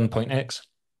and Gunpoint X?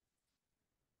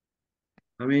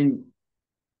 I mean,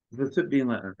 with it being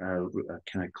like a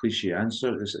kind of cliche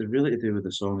answer, it's really to do with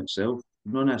the song itself,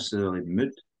 not necessarily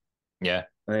mood. Yeah,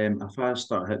 If I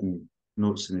start hitting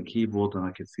notes in the keyboard and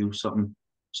I can feel something,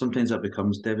 sometimes that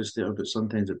becomes devastator, but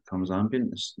sometimes it becomes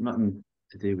ambient. It's nothing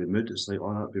to do with mood. It's like,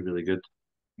 oh, that'd be really good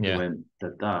if we yeah, went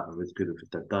did that. It was good if we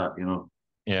did that.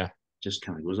 yeah, Just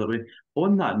kind of goes that way.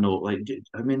 On that note, like,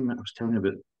 I mean, I was telling you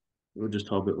about we were just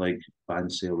talking about like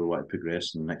bands say we want to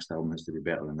progress, and the next album has to be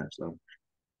better than the next album.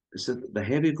 It's the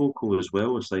heavy vocal as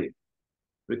well. It's like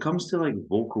when it comes to like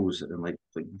vocals and like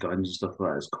guns and stuff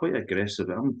like that, it's quite aggressive.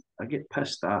 I get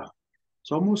pissed off.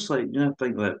 It's almost like I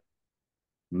think that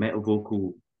metal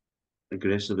vocal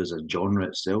aggressive is a genre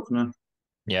itself now.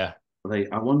 yeah. Like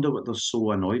I wonder what they're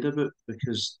so annoyed about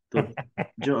because they're do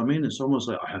you know what I mean? It's almost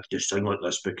like I have to sing like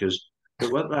this because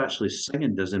but what they're actually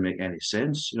singing doesn't make any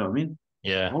sense, you know what I mean? I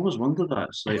Yeah. always wonder that.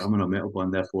 It's like I'm in a metal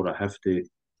band, therefore I have to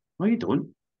no you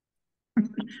don't.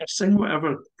 Sing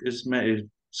whatever is meant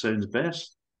sounds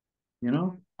best, you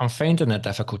know? I'm finding it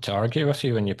difficult to argue with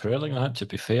you when you put it like that, to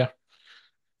be fair.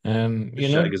 The You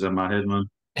shit know, goes in my head, man.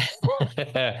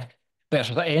 but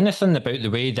is there anything about the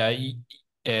way that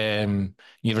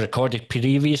you've recorded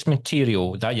previous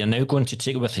material that you're now going to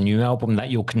take with the new album that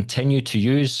you'll continue to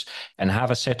use and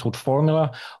have a settled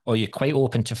formula? Or are you quite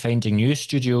open to finding new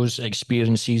studios,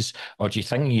 experiences? Or do you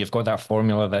think you've got that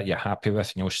formula that you're happy with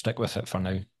and you'll stick with it for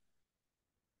now?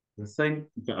 The thing,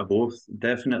 bit of both.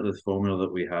 Definitely the formula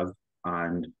that we have,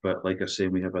 but like I say,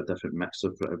 we have a different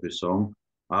mixer for every song.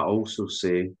 I also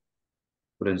say,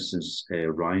 for instance,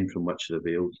 Ryan from Witch of the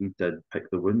Vale, he did Pick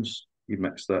the Wounds. He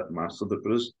mixed that, mastered it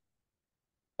for us.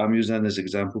 I'm using that as an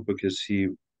example because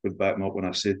would back me up when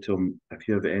I said to him, if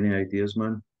you have any ideas,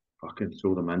 man, fucking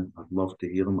throw them in. I'd love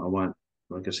to hear them. I want,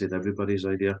 like I said, everybody's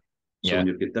idea. So Yeah. when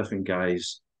you've got different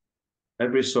guys,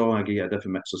 every song I get a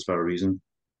different mixers for a reason.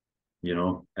 You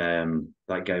know,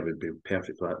 that guy would be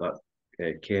perfect for that.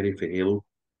 That Kerry for Halo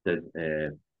did,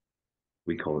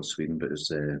 we call it Sweden, but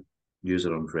it's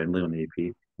user unfriendly on the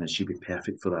EP, and she'd be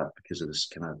perfect for that because of this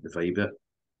kind of the vibe it.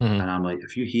 Mhm. And I'm like,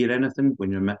 if you hear anything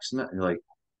when you're mixing it, you're like,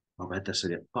 I've had this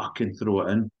idea, fucking throw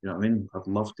it in. You know what I mean? I'd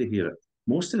love to hear it.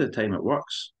 Most of the time it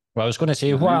works. Well, I was going to say,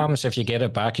 You know what what I mean? happens if you get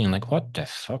it back and you're like, what the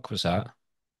fuck was that?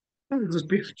 There's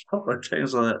been a couple of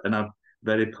times like that, and I've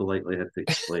very politely had to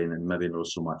explain and maybe not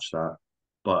so much that.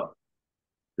 But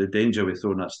the danger with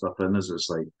throwing that stuff in is it's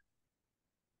like,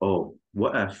 oh,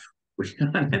 what if?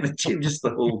 And then it changes the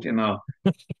whole kind of.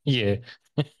 Yeah.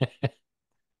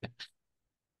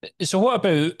 So what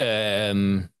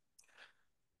about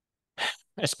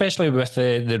especially with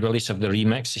the release of the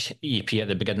remix EP at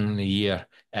the beginning of the year,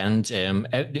 and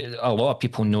a lot of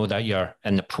people know that you're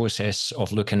in the process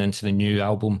of looking into the new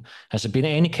album. Has there been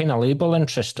any kind of label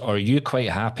interest, or are you quite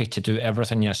happy to do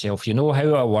everything yourself? You know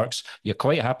how it works. You're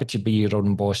quite happy to be your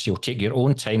own boss. You'll take your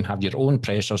own time, have your own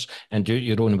pressures, and do it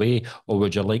your own way. Or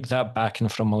would you like that backing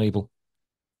from a label?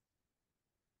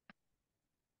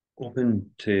 Open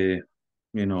to,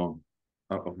 you know,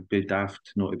 I'd be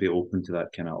daft not to be open to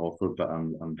that kind of offer, but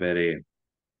I'm very,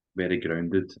 very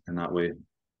grounded in that way. I Yeah.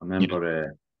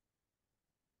 remember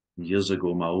years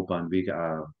ago, my old band,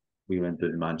 we went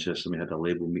down to Manchester and we had a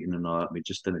label meeting and all that. We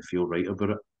just didn't feel right about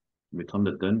it. We turned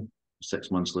it down.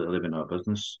 6 months later, they went out of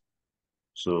business.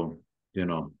 So, you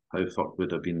know, how fucked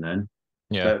would have been then?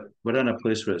 Yeah. But we're in a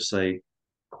place where it's like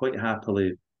quite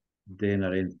happily doing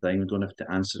our own thing. We don't have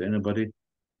to answer to anybody.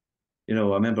 You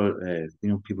know, I remember,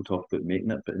 people talk about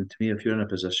making it, but to me, if you're in a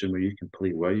position where you can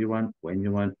play where you want, when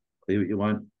you want, play what you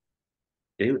want,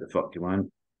 do what the fuck you want,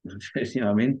 you know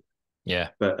what I mean? Yeah.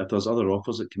 But if there's other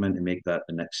offers that come in to make that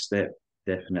the next step,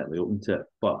 definitely open to it.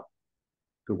 But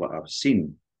for what I've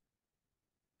seen,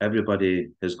 everybody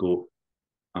has got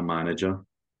a manager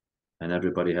and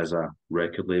everybody has a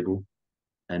record label,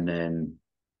 and then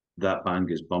that band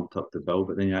gets bumped up the bill.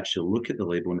 But then you actually look at the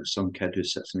label and it's some kid who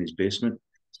sits in his basement.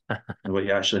 And what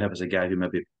you actually have is a guy who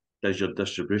maybe does your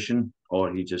distribution,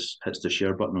 or he just hits the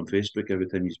share button on Facebook every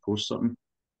time you post something.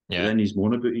 But Yeah. then he's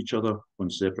moan about each other on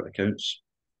separate accounts.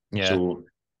 Yeah. So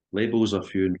labels are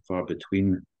few and far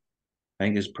between. I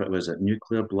think it's pretty, was it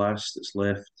Nuclear Blast that's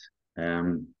left?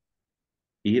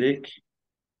 Eric,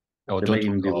 Oh, there don't might talk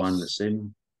even be one off. the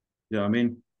same. You know what I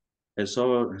mean? It's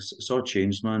all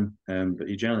changed, man. But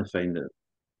you generally find that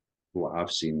what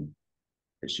I've seen,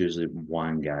 it's usually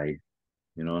one guy,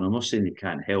 you know, and I'm not saying you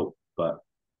can't help, but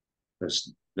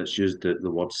let's use the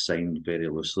word signed very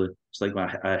loosely. It's like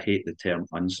I hate the term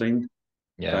unsigned.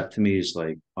 Yeah. That to me is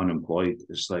like unemployed.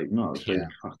 It's like no, it's like Yeah.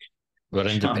 fuck. We're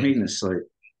You know what I mean? independent. It's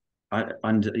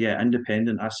like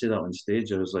independent. I say that on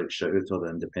stage. I was like shout out to all the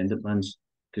independent bands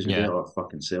because we do it Yeah. our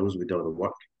fucking selves. We do all the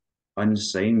work.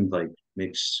 Unsigned like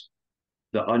makes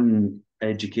the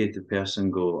uneducated person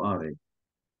go, all right.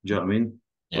 Do you know what I mean?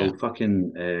 Yeah. Well,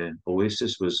 fucking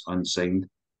Oasis was unsigned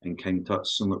and King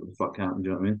Tut's and look what the fuck happened. Do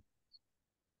you know what I mean?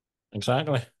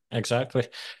 Exactly. Exactly.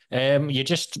 You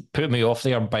just put me off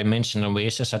there by mentioning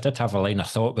Oasis. I did have a line of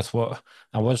thought with what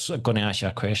I was going to ask you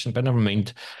a question, but never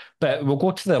mind. But we'll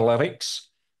go to the lyrics.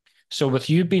 So, with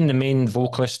you being the main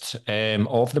vocalist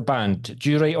of the band,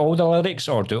 do you write all the lyrics,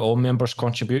 or do all members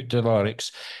contribute to the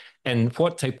lyrics? And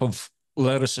what type of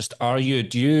lyricist are you?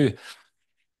 Do you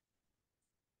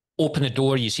open the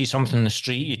door, you see something in the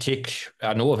street, you take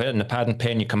a note of it in the pad and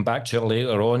pen, you come back to it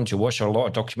later on? Do you watch a lot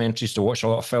of documentaries? Do you watch a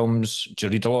lot of films? Do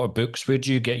you read a lot of books? Where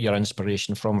do you get your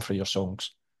inspiration from for your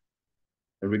songs?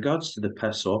 In regards to the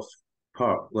piss off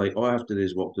part, like all I have to do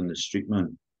is walk down the street,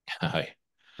 man, Aye.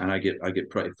 and I get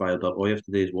pretty fired up. All you have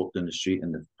to do is walk down the street,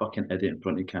 and the fucking idiot in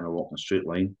front of you kind of walk in a straight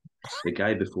line. The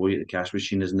guy before you at the cash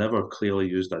machine has never clearly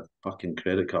used a fucking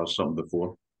credit card or something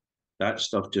before. That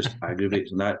stuff just aggravates,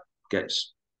 and that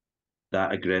gets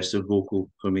that aggressive vocal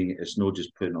for me. It's not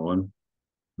just putting on. In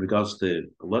regards to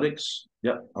lyrics,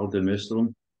 yep, I'll do most of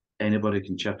them. Anybody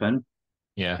can chip in.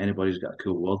 Yeah. Anybody's got a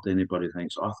cool word. Anybody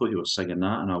thinks, oh, I thought you were singing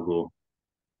that, and I'll go,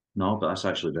 no, but that's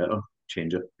actually better.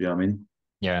 Change it. You know what I mean?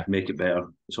 Yeah. Make it better.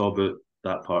 It's all about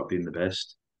that part being the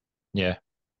best. Yeah.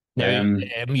 Now, Um,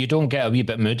 you don't get a wee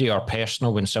bit moody or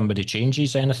personal when somebody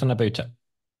changes anything about it.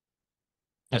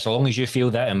 As long as you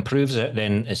feel that improves it,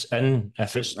 then it's in.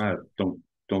 If it's I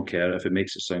don't care if it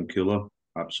makes it sound cooler.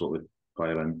 Absolutely,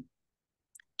 fire in.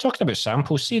 talking about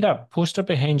samples, see that poster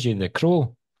behind you, the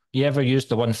crow? You ever used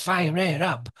the one fire it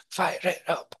up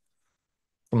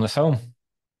from the film?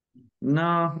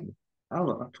 Nah, I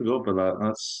forgot about that.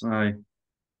 That's I.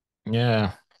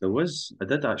 Yeah. I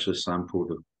did actually sample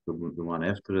the one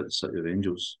after it, City of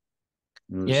Angels,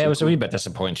 the Yeah, I was a wee sequel. bit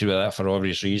disappointed with that for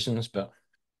obvious reasons, but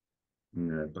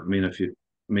Yeah, but I mean, if you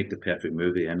make the perfect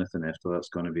movie, anything after that's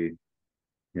going to be,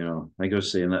 like I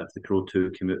was saying that if The Crow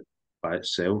 2 came out by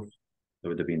itself, it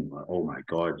would have been like, oh my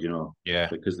God, yeah,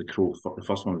 because the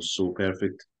first one was so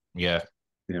perfect, yeah,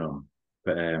 you know.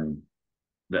 But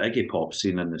the Iggy Pop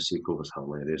scene in the sequel was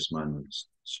hilarious, man. It was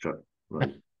strip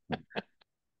like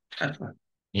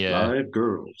yeah. live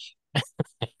girls.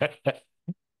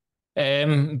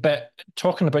 But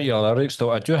talking about your lyrics,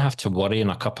 though, I do have to worry on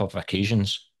a couple of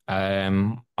occasions.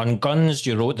 On Guns,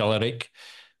 you wrote the lyric,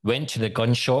 went to the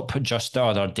gun shop just the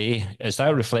other day. Is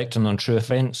that reflecting on true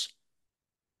events?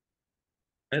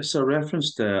 It's a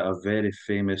reference to a very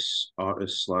famous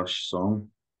artist slash song.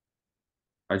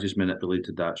 I just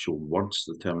manipulated the actual words,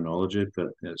 the terminology, but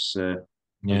it's a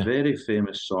Yeah. very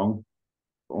famous song.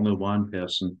 Only one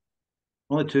person,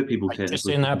 only two people Are you just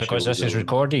technically saying put that because Michelle this is together.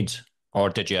 recorded? Or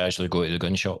did you actually go to the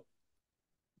gun shop?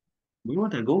 Where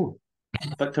would I go?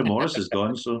 Victor Morris is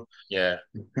gone, so Yeah.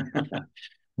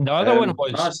 The other one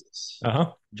was, that's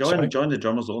uh-huh. John. Sorry. John the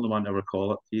drummer's the only one to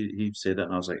recall it. He said it,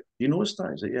 and I was like, "You noticed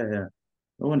that?" He's like, "Yeah, yeah."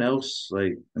 No one else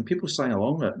like, and people sang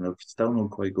along with it, and I've still not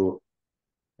quite got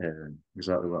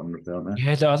exactly what I'm referring to.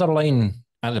 Yeah, the other line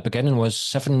at the beginning was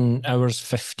 7 hours,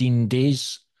 15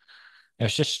 days. It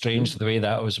was just strange Mm. the way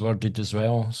that was worded as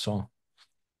well. So,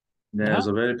 Yeah, yeah, it's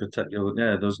a very particular.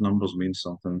 Yeah, those numbers mean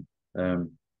something.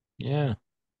 Um, yeah,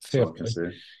 that's fair all I can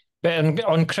play. say. But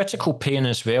on Critical Pain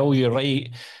as well, you're right.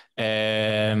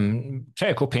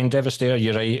 Critical Pain Devastator,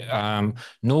 you're right.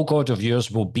 No God of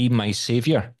yours will be my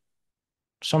savior.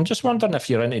 So I'm just wondering if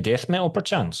you're into death metal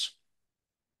perchance.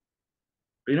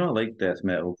 But, I like death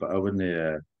metal, but I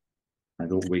wouldn't. I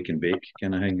don't wake and bake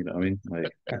kind of thing. You know what I mean?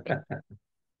 Like,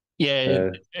 Yeah,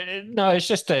 uh, no, it's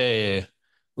just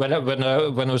when I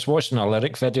was watching a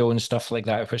lyric video and stuff like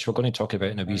that, which we're going to talk about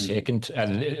in a wee mm, second,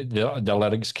 and the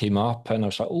lyrics came up, and I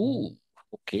was like, oh,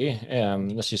 okay,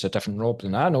 this is a different Rob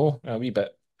than I know, a wee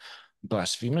bit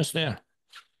blasphemous there.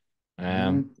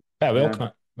 Um, mm, but I yeah,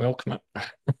 welcome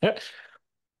it.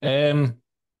 Um,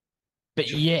 but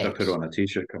should I put it yes, on a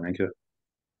t-shirt? Can I think it?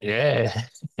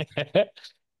 yeah.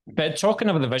 But talking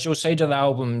about the visual side of the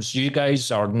albums, you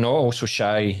guys are not also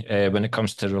shy when it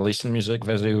comes to releasing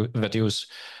videos.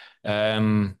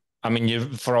 I mean,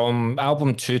 you from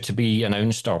album two to be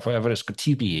announced or whatever it's called,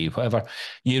 TBA, whatever.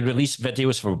 You release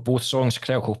videos for both songs,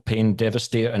 Critical Pain,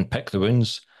 Devastate, and Pick the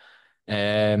Wounds.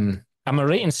 Am I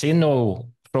right in saying though,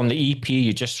 from the EP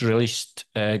you just released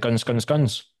Guns, Guns,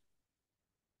 Guns?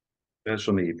 That's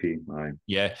from the EP. Aye.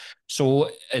 Yeah.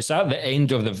 So is that the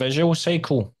end of the visual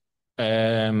cycle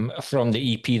from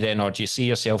the EP then, or do you see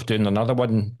yourself doing another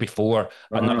one before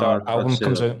Oh another no, I'd album say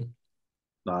comes that. out?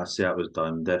 No, I'd say that was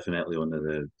done. Definitely on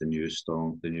the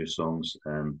new songs.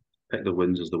 Pick the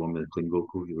Winds is the one with the clean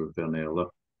vocals you were referring to earlier.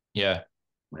 Yeah,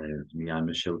 Me and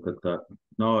Michelle did that.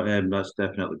 No, that's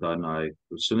definitely done.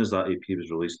 As soon as that EP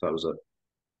was released, that was it.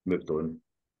 Moved on.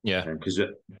 yeah, Because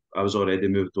I was already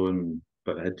moved on,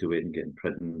 but I had to wait and get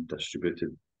printing,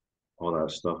 distributed, all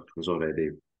that stuff was already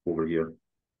over here.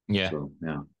 yeah. So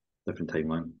yeah, different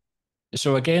timeline.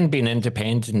 So again, being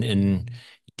independent in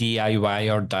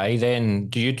DIY or die, then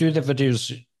do you do the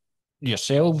videos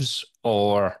yourselves,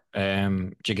 or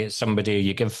do you get somebody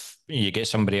you get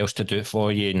somebody else to do it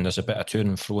for you, and there's a bit of to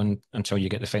and fro until you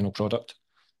get the final product?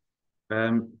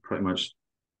 Pretty much,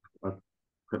 I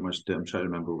pretty much do. I'm trying to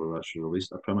remember where that's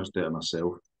released. I pretty much do it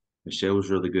myself. Michelle's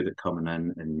really good at coming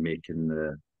in and making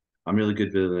the. I'm really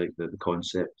good with like the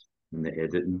concept and the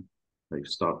editing, like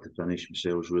start to finish.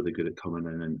 Michelle's really good at coming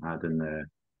in and adding the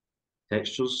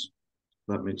textures.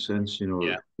 If that makes sense.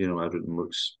 Yeah. Everything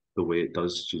looks the way it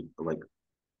does. She's like,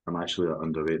 I'm actually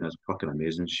underrated. It's fucking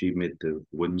amazing. She made the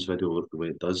Wins video look the way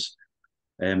it does.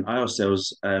 I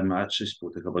actually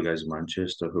spoke to a couple of guys in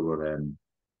Manchester who were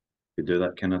who do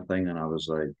that kind of thing, and I was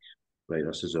like, right,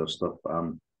 this is our stuff. But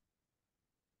I'm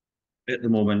at the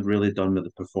moment really done with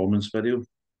the performance video.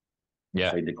 I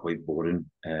Yeah. find it quite boring,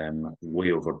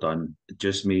 way overdone.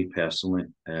 Just me personally,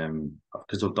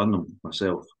 because I've done them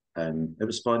myself, and it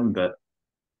was fun. But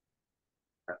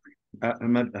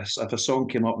if a song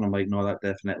came up and I'm like, no, that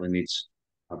definitely needs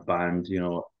a band,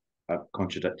 I've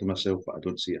contradicted myself, but I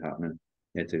don't see it happening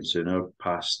anytime soon. Our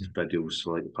past videos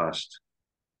for like the past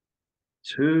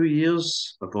 2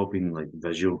 years have all been like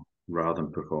visual rather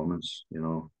than performance,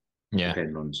 Yeah.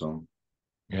 depending on the song.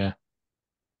 Yeah.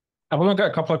 I've only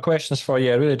got a couple of questions for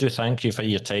you. I really do thank you for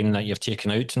your time that you've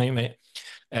taken out tonight, mate.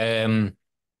 Um,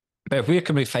 But where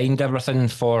can we find everything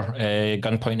for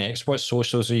Gunpoint X? What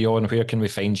socials are you on? Where can we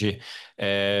find you?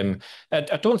 I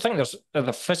don't think are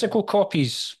the physical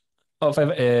copies of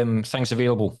things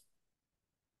available.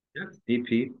 Yep.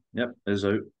 EP, yep, is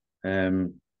out.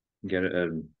 Um, get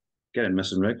it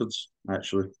Missing Records,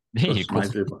 actually. There you Because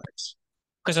go. Ivory Blacks.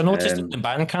 Because I noticed in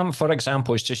Bandcamp, for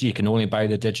example, it's just you can only buy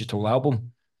the digital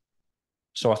album.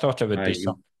 So I thought it would be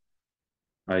some.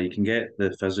 You can get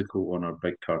the physical on our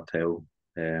Big Cartel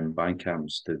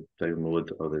Bandcamps to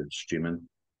download or the streaming,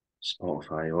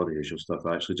 Spotify, all the usual stuff.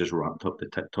 I actually just ramped up the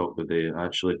TikTok today.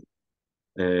 Actually,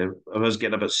 I was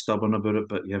getting a bit stubborn about it,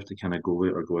 but you have to kind of go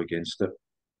with it or go against it.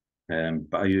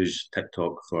 But I use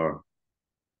TikTok for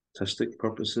artistic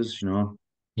purposes, you know.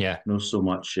 Yeah. Not so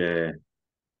much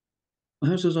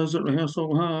this is a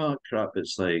rehearsal, crap.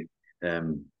 It's like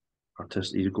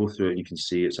artistic. You go through it and you can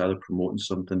see it's either promoting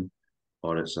something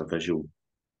or it's a visual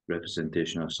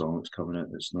representation of a song that's coming out.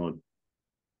 It's not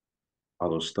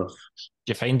other stuff.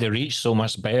 Do you find the reach so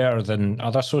much better than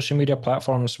other social media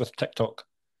platforms with TikTok?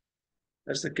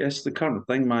 It's the current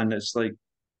thing, man. It's like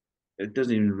it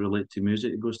doesn't even relate to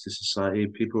music. It goes to society.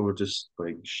 People are just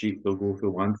like sheep. They'll go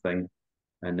for one thing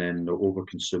and then they'll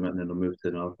overconsume it and then they'll move to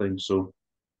another thing. So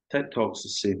TikTok's the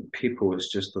same people.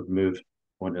 It's just they've moved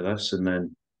onto this, and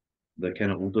then the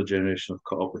kind of older generation have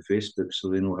caught up with Facebook, so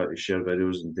they know how to share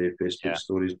videos and do Facebook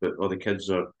stories. But all the kids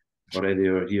are already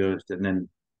are here, and then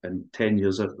in 10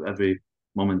 years, every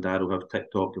mum and dad will have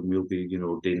TikTok, and we'll be,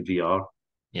 doing VR.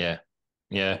 Yeah.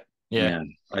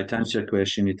 To answer your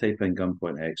question, you type in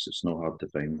Gunpoint X, it's not hard to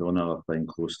find. The only other thing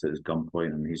close to it is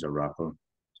Gunpoint, and he's a rapper,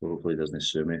 so hopefully he doesn't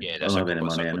sue me. Yeah, I don't have any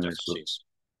money anyway. So.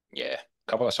 Yeah,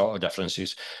 a couple of sort of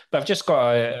differences. But I've just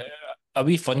got a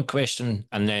wee fun question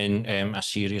and then a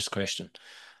serious question.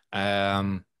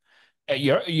 You've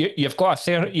got a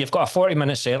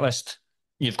 40-minute set list.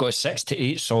 You've got 6 to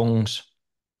 8 songs.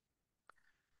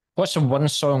 What's the one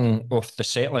song off the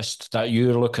set list that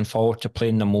you're looking forward to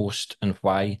playing the most and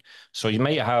why? So you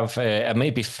might have it may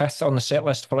be 5th on the set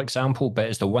list, for example, but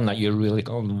it's the one that you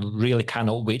really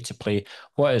cannot wait to play.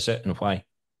 What is it and why?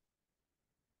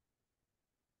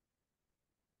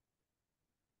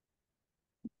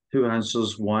 Two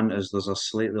answers. One is there's a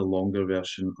slightly longer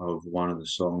version of one of the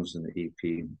songs in the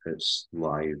EP. It's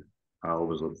live. I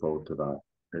always look forward to that.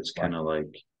 It's kind of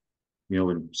like,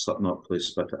 when Slipknot plays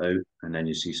Spit It Out and then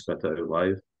you see Spit It Out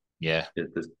live. Yeah.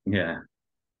 Yeah.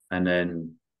 And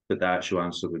then, but the actual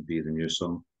answer would be the new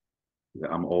song.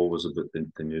 I'm always about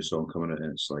the new song coming out,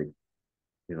 and it's like,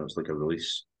 it's like a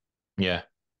release. Yeah.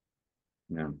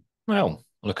 Yeah. Well,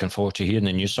 looking forward to hearing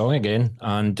the new song again.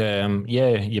 And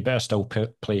you better still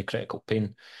play Critical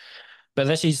Pain. But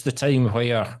this is the time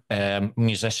where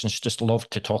musicians just love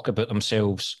to talk about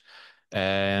themselves,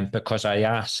 because I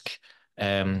ask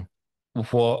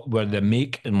what were the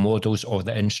make and models of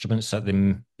the instruments that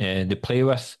they play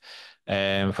with,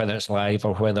 whether it's live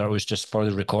or whether it was just for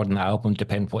the recording the album,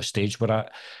 depending what stage we're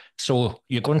at. So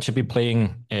you're going to be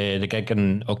playing the gig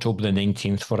on October the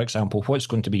 19th, for example. What's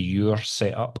going to be your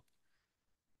setup?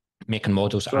 Making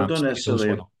models. So I don't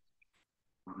necessarily.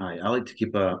 I like to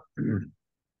keep a.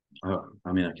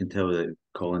 I mean, I can tell that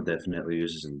Colin definitely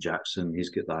uses a Jackson. He's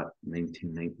got that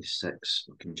 1996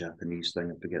 fucking Japanese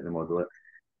thing. I forget the model.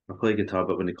 I play guitar,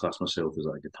 but when I class myself as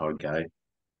a guitar guy,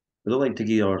 I don't like to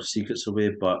give our secrets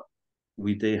away, but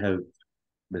we do have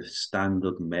the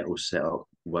standard metal setup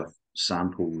with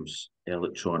samples,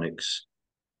 electronics,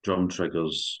 drum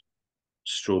triggers,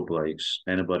 strobe lights.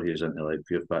 Anybody who's into like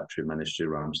Fear Factory, Ministry,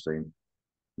 Rammstein,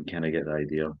 can kind of get the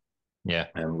idea. Yeah.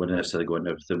 And we didn't necessarily go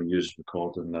into everything. We use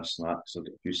recording this and that, so I've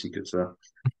got a few secrets there.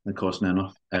 It costs me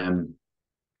enough.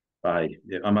 If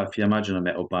you imagine a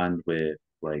metal band with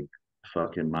like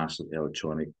fucking massive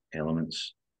electronic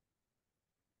elements,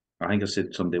 I think I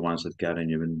said somebody once that Gary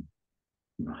Newman.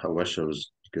 I wish I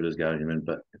was as good as Gary Newman,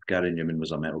 but if Gary Newman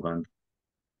was a metal band.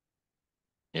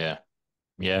 Yeah.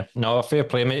 No, fair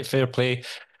play, mate. Fair play.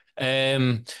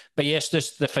 But yes,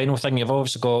 this the final thing. You've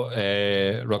obviously got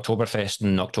Rocktoberfest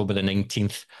on October the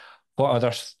 19th. What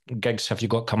other gigs have you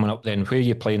got coming up then? Where are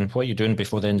you playing? What are you doing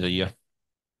before the end of the year?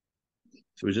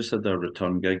 So we just had our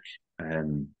return gig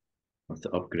with the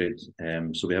upgrade.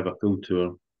 So we have a full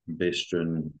tour based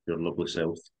on your lovely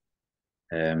south.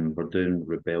 We're doing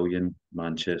Rebellion,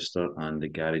 Manchester, and the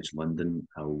Garage, London.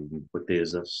 What day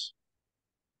is this?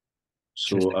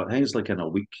 So I think it's like in a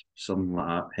week, something like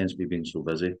that, hence me being so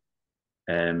busy.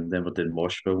 Then we're doing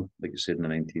Moshville, like you said, on the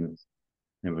 19th.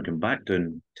 And we're going back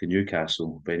down to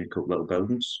Newcastle, very cool little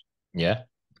buildings. Yeah.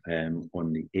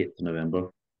 On the 8th of November.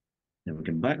 And we're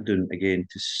going back down again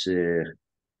to see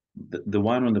the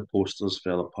one on the posters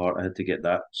fell apart. I had to get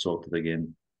that sorted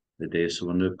again. the day. So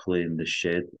we're now playing the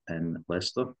Shed in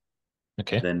Leicester.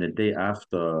 Okay. Then the day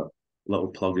after, little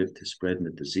plug out to Spreading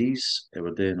the Disease.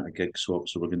 We're doing a gig swap,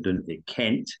 so we're going down to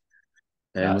Kent,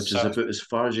 which is about as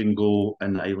far as you can go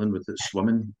in the island without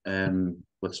swimming,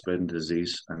 with Spreading the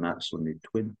Disease, and that's on the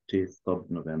 23rd of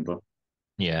November.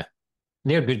 Yeah.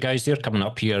 They're good guys. They're coming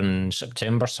up here in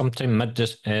September sometime,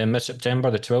 mid-September,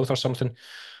 the 12th or something.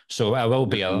 So I will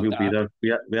be. We'll be there.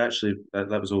 We actually, that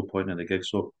was the whole point of the gig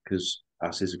swap, because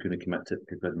Asses are going to commit to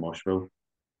people in Moshville.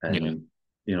 And,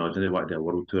 you know, I didn't want to do a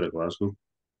world tour of Glasgow.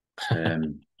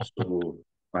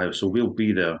 So we'll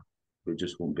be there. We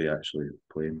just won't be actually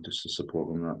playing, just to support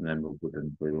them, and then we'll go down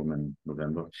and play them in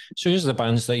November. So who's the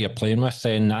bands that you're playing with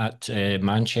then at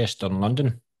Manchester and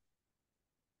London?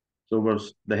 So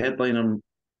the headliner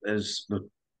is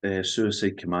the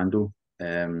Suicide Commando,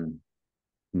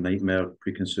 Nightmare,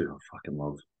 Preconceived. I fucking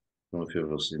love. I don't know if you've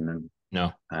ever seen them.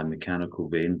 No. And Mechanical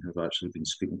Vein, who've actually been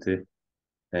speaking to.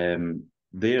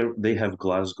 They have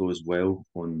Glasgow as well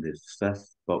on the 5th,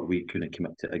 but we couldn't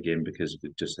commit to it again because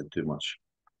we just had too much.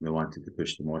 We wanted to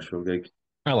push the Moshville gig.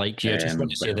 I like you. I just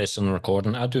want to say this in the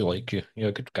recording. I do like you. You're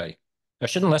a good guy. I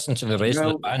shouldn't listen to the rest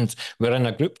of the band. We're in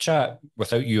a group chat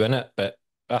without you in it, but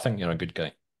I think you're a good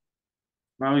guy.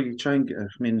 Well, you try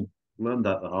and learn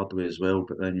that the hard way as well,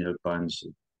 but then you have bands,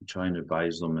 you try and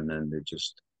advise them, and then they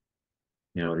just,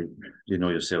 you know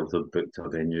yourself, they've booked a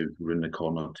venue around the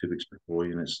corner 2 weeks before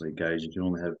you, and it's like, guys, you can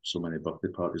only have so many birthday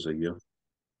parties a year.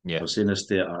 Yeah. I was saying this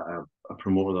to a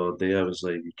promoter the other day. I was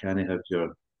like, you can't have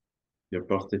your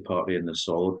birthday party in the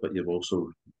Solid, but you've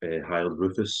also hired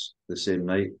Rufus the same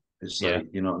night. It's like,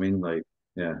 you know what I mean? Like,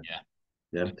 you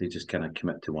have to just kind of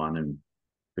commit to one and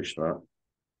push that.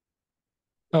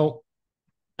 Well,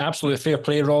 absolute fair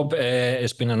play, Rob.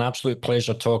 It's been an absolute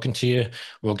pleasure talking to you.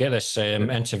 We'll get this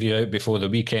interview out before the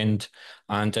weekend,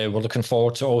 and we're looking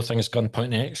forward to all things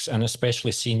Gunpoint X, and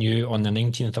especially seeing you on the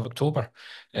 19th of October.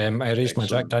 I raised my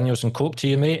Jack Daniels and Coke to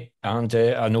you, mate, and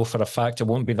I know for a fact it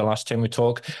won't be the last time we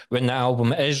talk. When the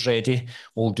album is ready,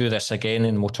 we'll do this again,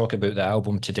 and we'll talk about the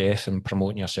album to death and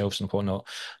promoting yourselves and whatnot.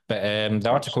 But the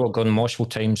article will go on Moshville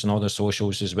Times and all the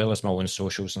socials, as well as my own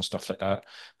socials and stuff like that,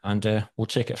 and we'll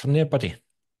take it from there, buddy.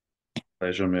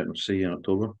 Pleasure, mate. I'll see you in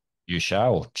October. You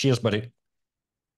shall. Cheers, buddy.